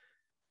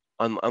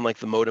like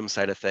the modem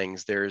side of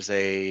things, there's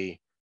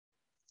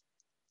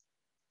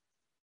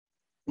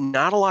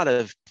not a lot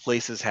of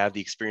places have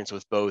the experience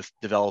with both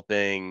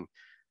developing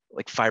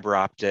like fiber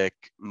optic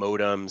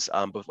modems,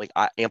 both like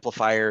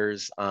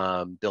amplifiers,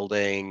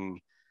 building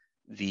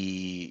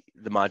the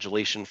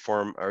modulation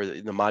form, or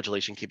the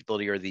modulation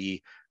capability, or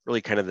the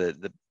really kind of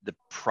the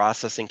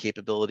processing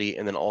capability,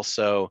 and then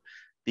also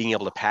being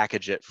able to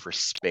package it for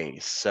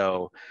space.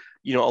 So,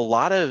 a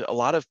lot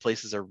of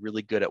places are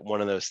really good at one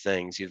of those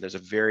things. There's a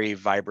very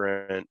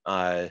vibrant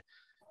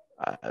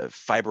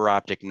fiber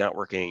optic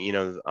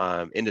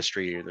networking,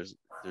 industry. There's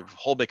a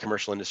whole big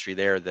commercial industry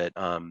there that,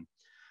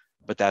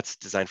 but that's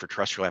designed for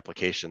terrestrial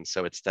applications.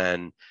 So it's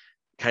then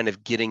kind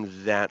of getting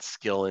that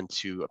skill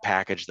into a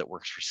package that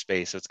works for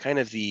space. So it's kind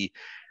of the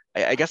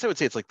I guess I would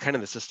say it's like kind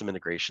of the system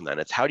integration then.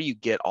 It's how do you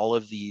get all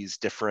of these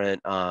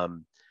different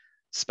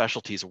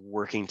specialties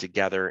working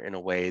together in a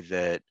way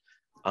that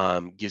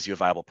gives you a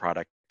viable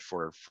product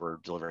for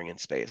delivering in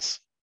space.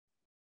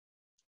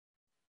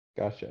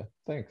 Gotcha.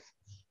 Thanks.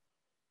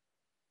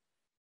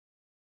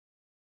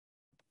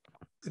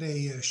 Got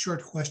a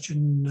short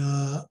question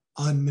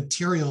on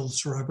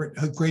materials, Robert.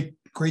 A great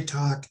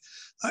talk.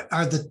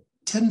 Are the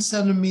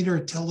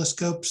 10-centimeter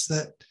telescopes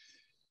that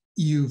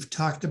you've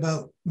talked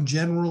about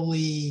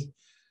generally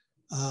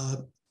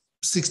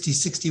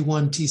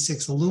 6061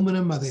 T6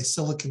 aluminum? Are they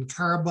silicon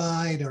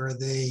carbide? Are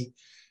they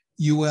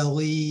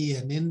ULE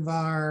and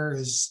Invar?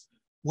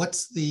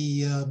 What's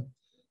the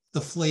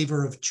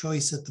flavor of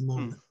choice at the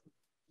moment?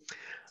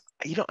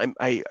 You know, I'm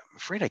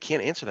afraid I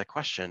can't answer that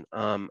question.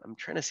 I'm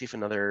trying to see if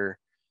another,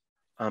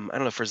 I don't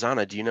know,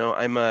 Farzana, do you know?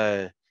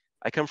 I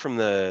come from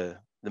the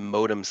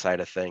modem side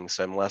of things,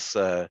 so I'm less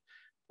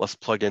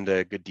plugged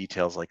into good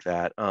details like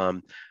that.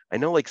 I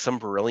know like some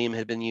beryllium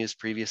had been used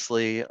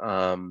previously.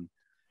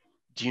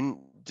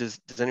 Does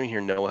anyone here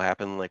know what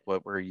happened, like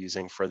what we're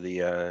using for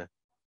the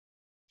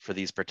for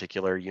these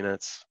particular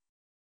units?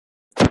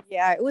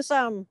 Yeah, it was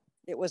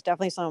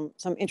definitely some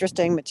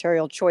interesting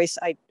material choice.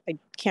 I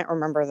can't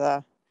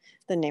remember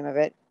the name of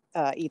it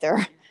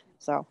either.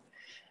 So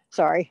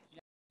sorry.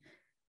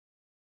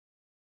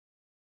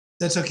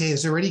 That's okay.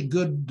 Is there any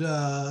good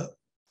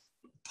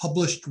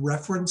published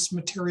reference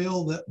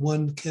material that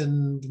one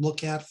can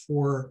look at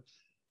for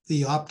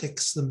the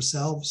optics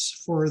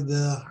themselves for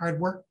the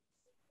hardware?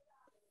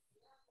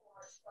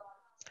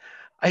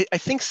 I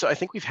think so. I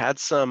think we've had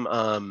some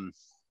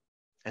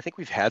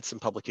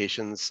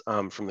publications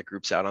from the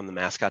groups out on the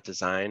mascot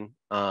design.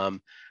 I'll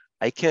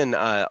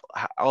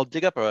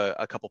dig up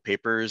a couple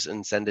papers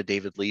and send to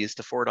David Lees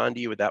to forward on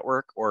to you. Would that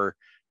work? Or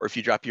if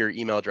you drop your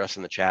email address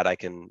in the chat, I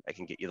can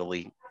get you the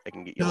link. I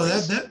can get you. No,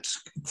 that's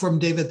from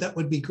David. That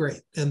would be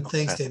great. And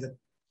thanks, okay. David.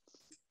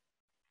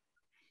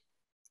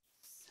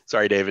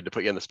 Sorry, David, to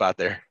put you on the spot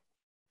there.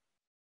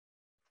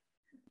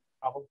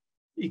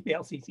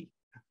 Email CC.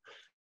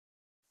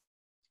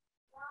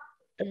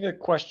 I have a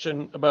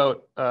question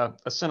about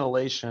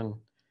scintillation,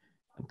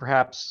 and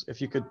perhaps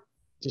if you could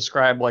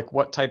describe like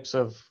what types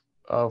of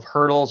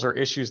hurdles or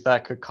issues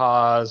that could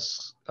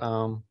cause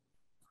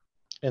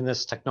in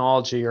this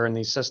technology or in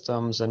these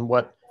systems, and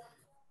what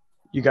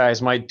you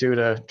guys might do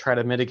to try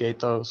to mitigate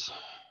those.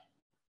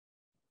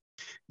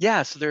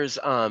 Yeah, so there's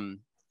a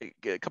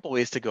couple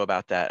ways to go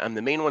about that.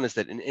 The main one is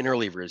that an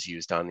interleaver is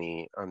used on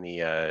the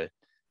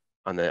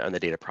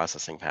data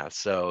processing path.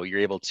 So you're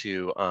able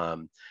to,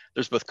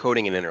 there's both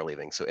coding and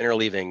interleaving. So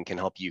interleaving can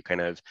help you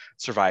kind of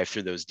survive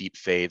through those deep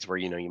fades where,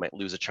 you know, you might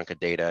lose a chunk of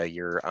data.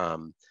 You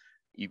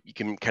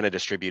can kind of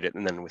distribute it.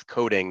 And then with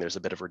coding, there's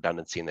a bit of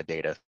redundancy in the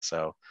data.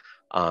 So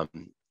a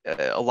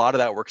lot of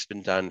that work's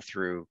been done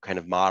through kind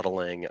of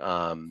modeling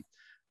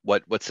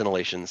what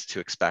scintillations to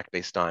expect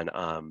based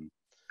on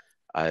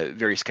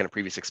various kind of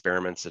previous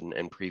experiments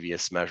and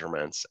previous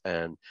measurements,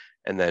 and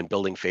then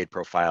building fade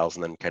profiles,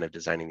 and then kind of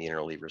designing the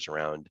interleavers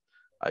around,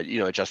 you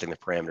know, adjusting the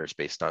parameters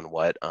based on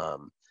what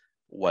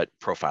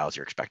profiles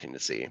you're expecting to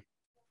see.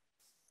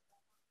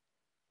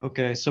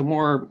 Okay, so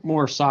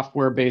more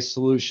software-based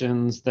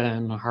solutions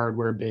than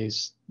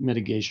hardware-based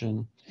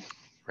mitigation.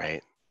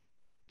 Right.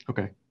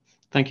 Okay,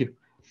 thank you.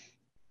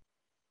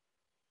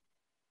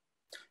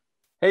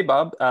 Hey,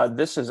 Bob,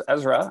 this is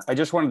Ezra. I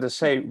just wanted to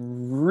say,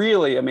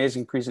 really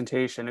amazing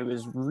presentation. It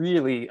was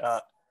really,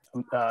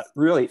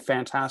 really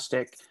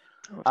fantastic.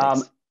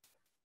 Oh,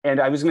 and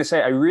I was going to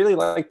say, I really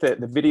liked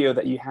the video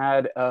that you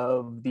had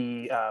of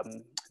the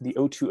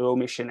O2O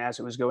mission as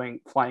it was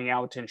flying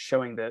out and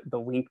showing the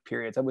link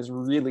periods. That was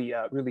really,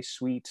 really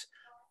sweet.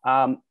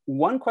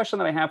 One question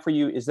that I have for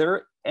you, is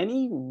there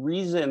any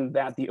reason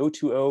that the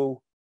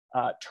O2O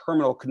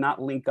terminal could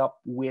not link up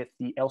with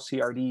the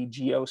LCRD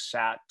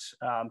GeoSat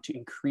to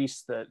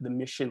increase the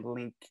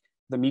link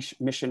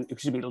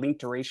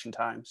duration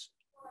times?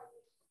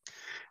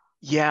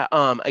 Yeah,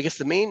 I guess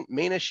the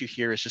main issue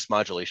here is just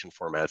modulation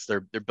formats.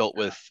 They're built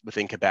with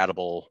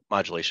incompatible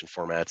modulation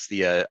formats.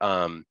 The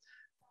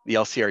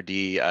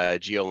LCRD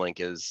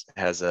GeoLink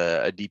has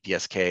a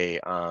DPSK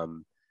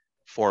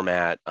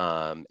format,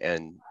 and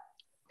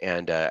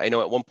I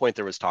know at one point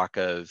there was talk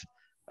of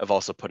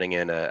also putting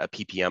in a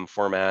PPM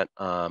format,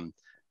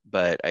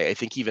 but I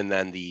think even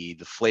then the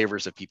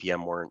flavors of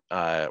PPM weren't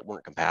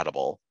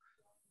compatible.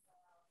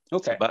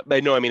 Okay. So,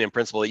 but no, I mean in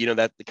principle, you know,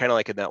 that kind of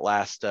like in that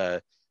last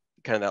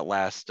kind of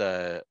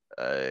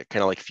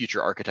like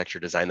future architecture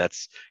design,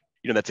 that's,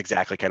 you know, that's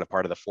exactly kind of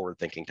part of the forward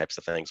thinking types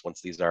of things. Once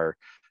these are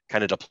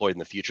kind of deployed in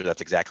the future,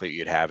 that's exactly what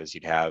you'd have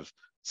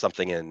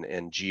something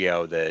in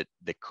Geo that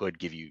could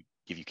give you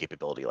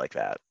capability like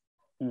that.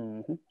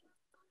 Mm-hmm.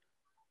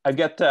 I've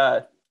got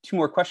 2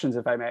 more questions,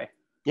 if I may.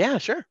 Yeah,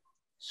 sure.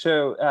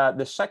 So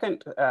the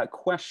second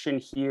question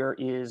here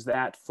is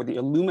that for the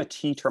Illuma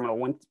T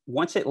terminal,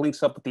 once it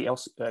links up with the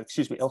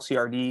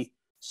LCRD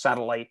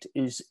satellite,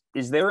 is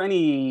there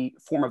any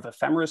form of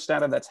ephemeris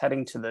data that's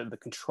heading to the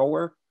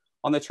controller,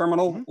 on the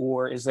terminal,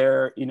 or is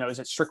there, is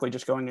it strictly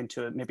just going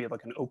into maybe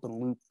like an open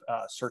loop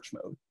search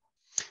mode?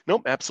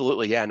 Nope,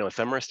 absolutely. Yeah, no,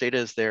 ephemeris data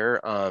is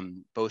there,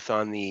 both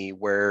on the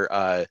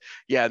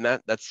yeah, and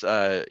that's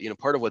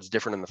part of what's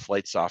different in the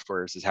flight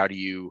softwares is how do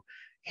you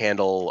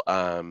handle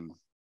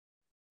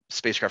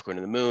spacecraft going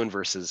to the moon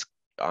versus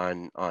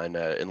on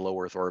in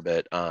low Earth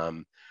orbit,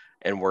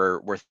 and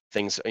where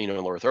things, in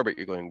low Earth orbit,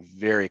 you're going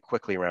very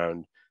quickly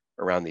around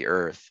the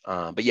Earth.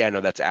 But yeah,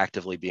 no, that's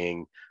actively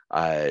being,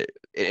 and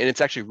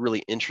it's actually really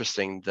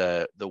interesting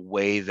the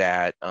way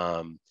that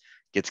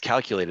gets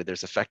calculated.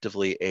 There's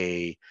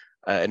effectively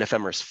an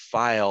ephemeris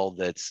file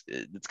that's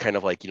kind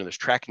of like, there's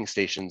tracking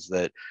stations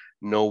that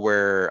know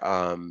where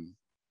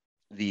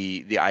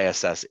the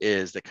ISS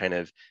is that kind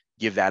of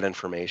give that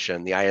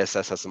information. The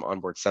ISS has some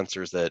onboard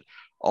sensors that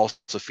also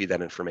feed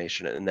that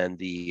information, and then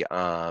the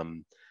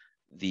optical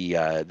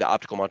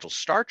module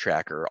star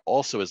tracker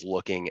also is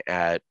looking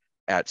at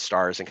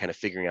stars and kind of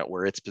figuring out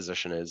where its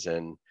position is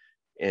in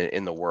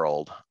the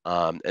world.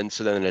 And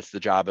so then it's the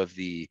job of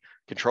the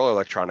controller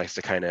electronics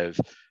to kind of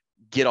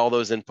get all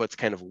those inputs,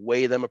 kind of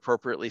weigh them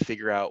appropriately,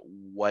 figure out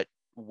what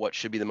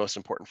should be the most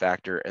important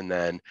factor, and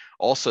then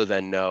also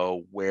then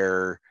know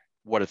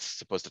what it's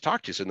supposed to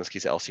talk to. So in this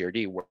case,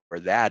 LCRD, where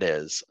that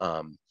is,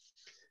 and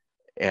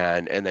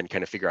then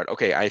kind of figure out,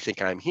 okay, I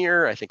think I'm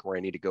here. I think where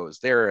I need to go is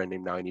there, and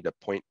now I need to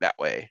point that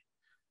way.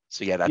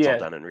 So yeah, that's all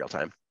done in real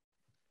time.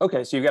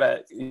 Okay, so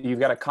you've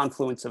got a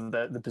confluence of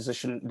the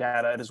position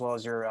data as well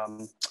as your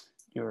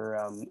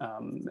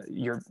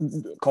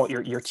call it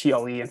your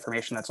TLE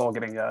information that's all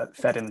getting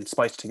fed and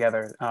spliced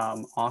together.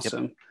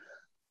 Awesome. Yep.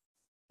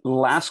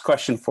 Last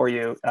question for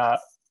you: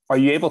 are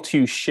you able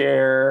to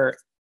share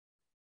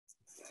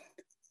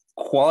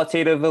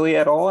qualitatively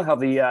at all how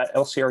the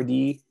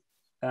LCRD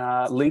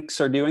links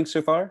are doing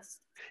so far?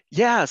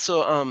 Yeah.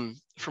 So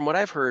from what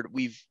I've heard,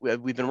 we've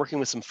been working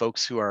with some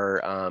folks who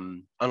are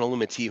on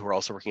Illumiti who are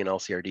also working in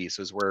LCRD.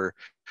 So as we're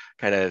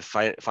kind of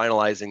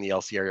finalizing the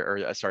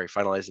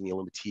finalizing the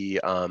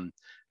Illumiti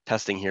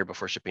testing here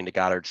before shipping to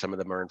Goddard, some of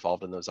them are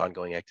involved in those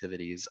ongoing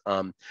activities.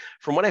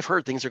 From what I've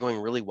heard, things are going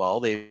really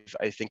well. They've,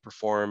 I think,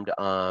 performed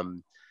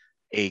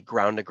a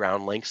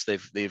ground-to-ground links.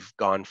 They've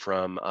gone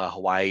from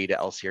Hawaii to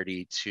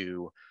LCRD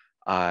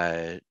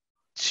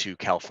to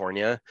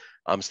California.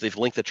 So they've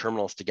linked the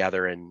terminals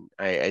together, and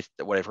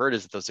what I've heard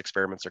is that those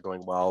experiments are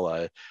going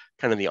well.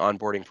 Kind of the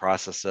onboarding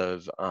process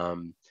of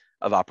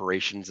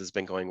operations has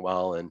been going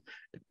well, and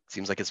it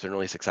seems like it's been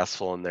really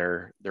successful, and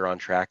they're on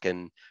track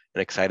and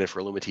excited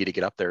for Illumiti to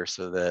get up there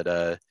so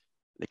that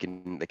they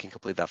can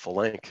complete that full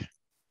link.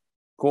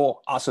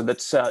 Cool, awesome.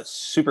 That's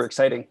super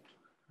exciting.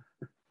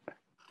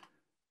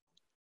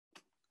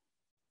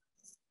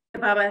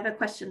 Bob, I have a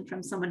question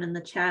from someone in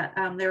the chat.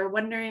 They were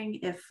wondering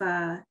if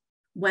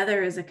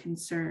weather is a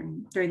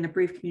concern during the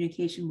brief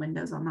communication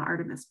windows on the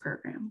Artemis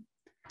program.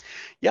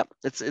 Yep,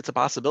 it's a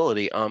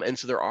possibility. And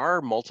so there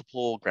are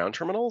multiple ground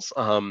terminals.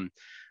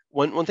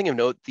 One thing of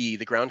note, the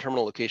ground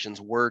terminal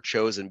locations were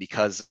chosen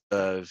because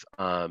of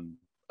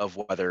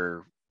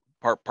weather,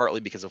 partly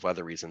because of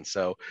weather reasons.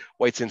 So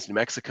White Sands, New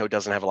Mexico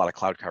doesn't have a lot of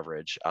cloud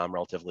coverage,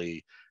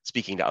 relatively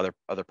speaking to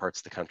other parts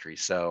of the country.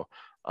 So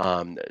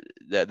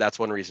that's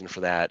one reason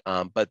for that.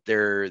 But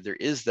there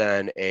is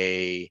then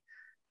a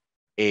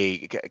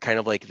kind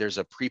of like there's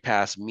a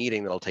pre-pass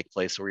meeting that'll take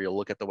place where you'll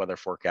look at the weather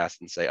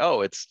forecast and say,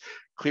 oh, it's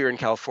clear in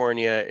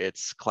California,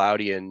 it's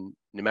cloudy in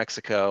New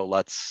Mexico,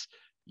 let's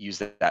use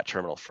that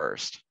terminal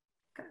first.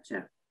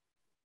 Gotcha.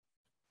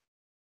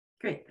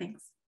 Great,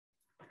 thanks.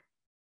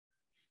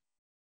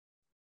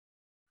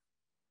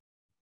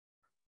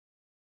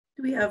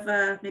 Do we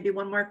have maybe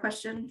one more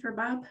question for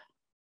Bob?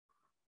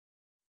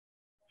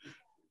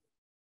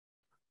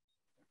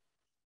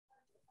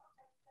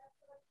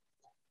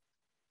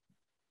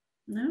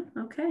 No?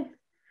 Okay.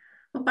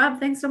 Well,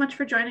 Bob, thanks so much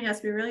for joining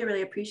us. We really,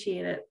 really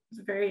appreciate it. It was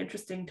a very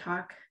interesting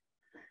talk.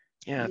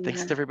 Yeah,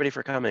 thanks to everybody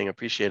for coming.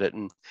 Appreciate it,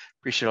 and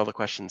appreciate all the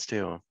questions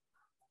too.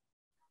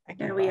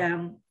 Yeah,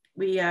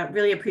 we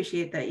really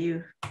appreciate that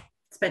you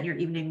spent your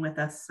evening with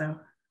us. So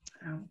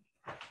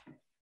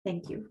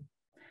thank you.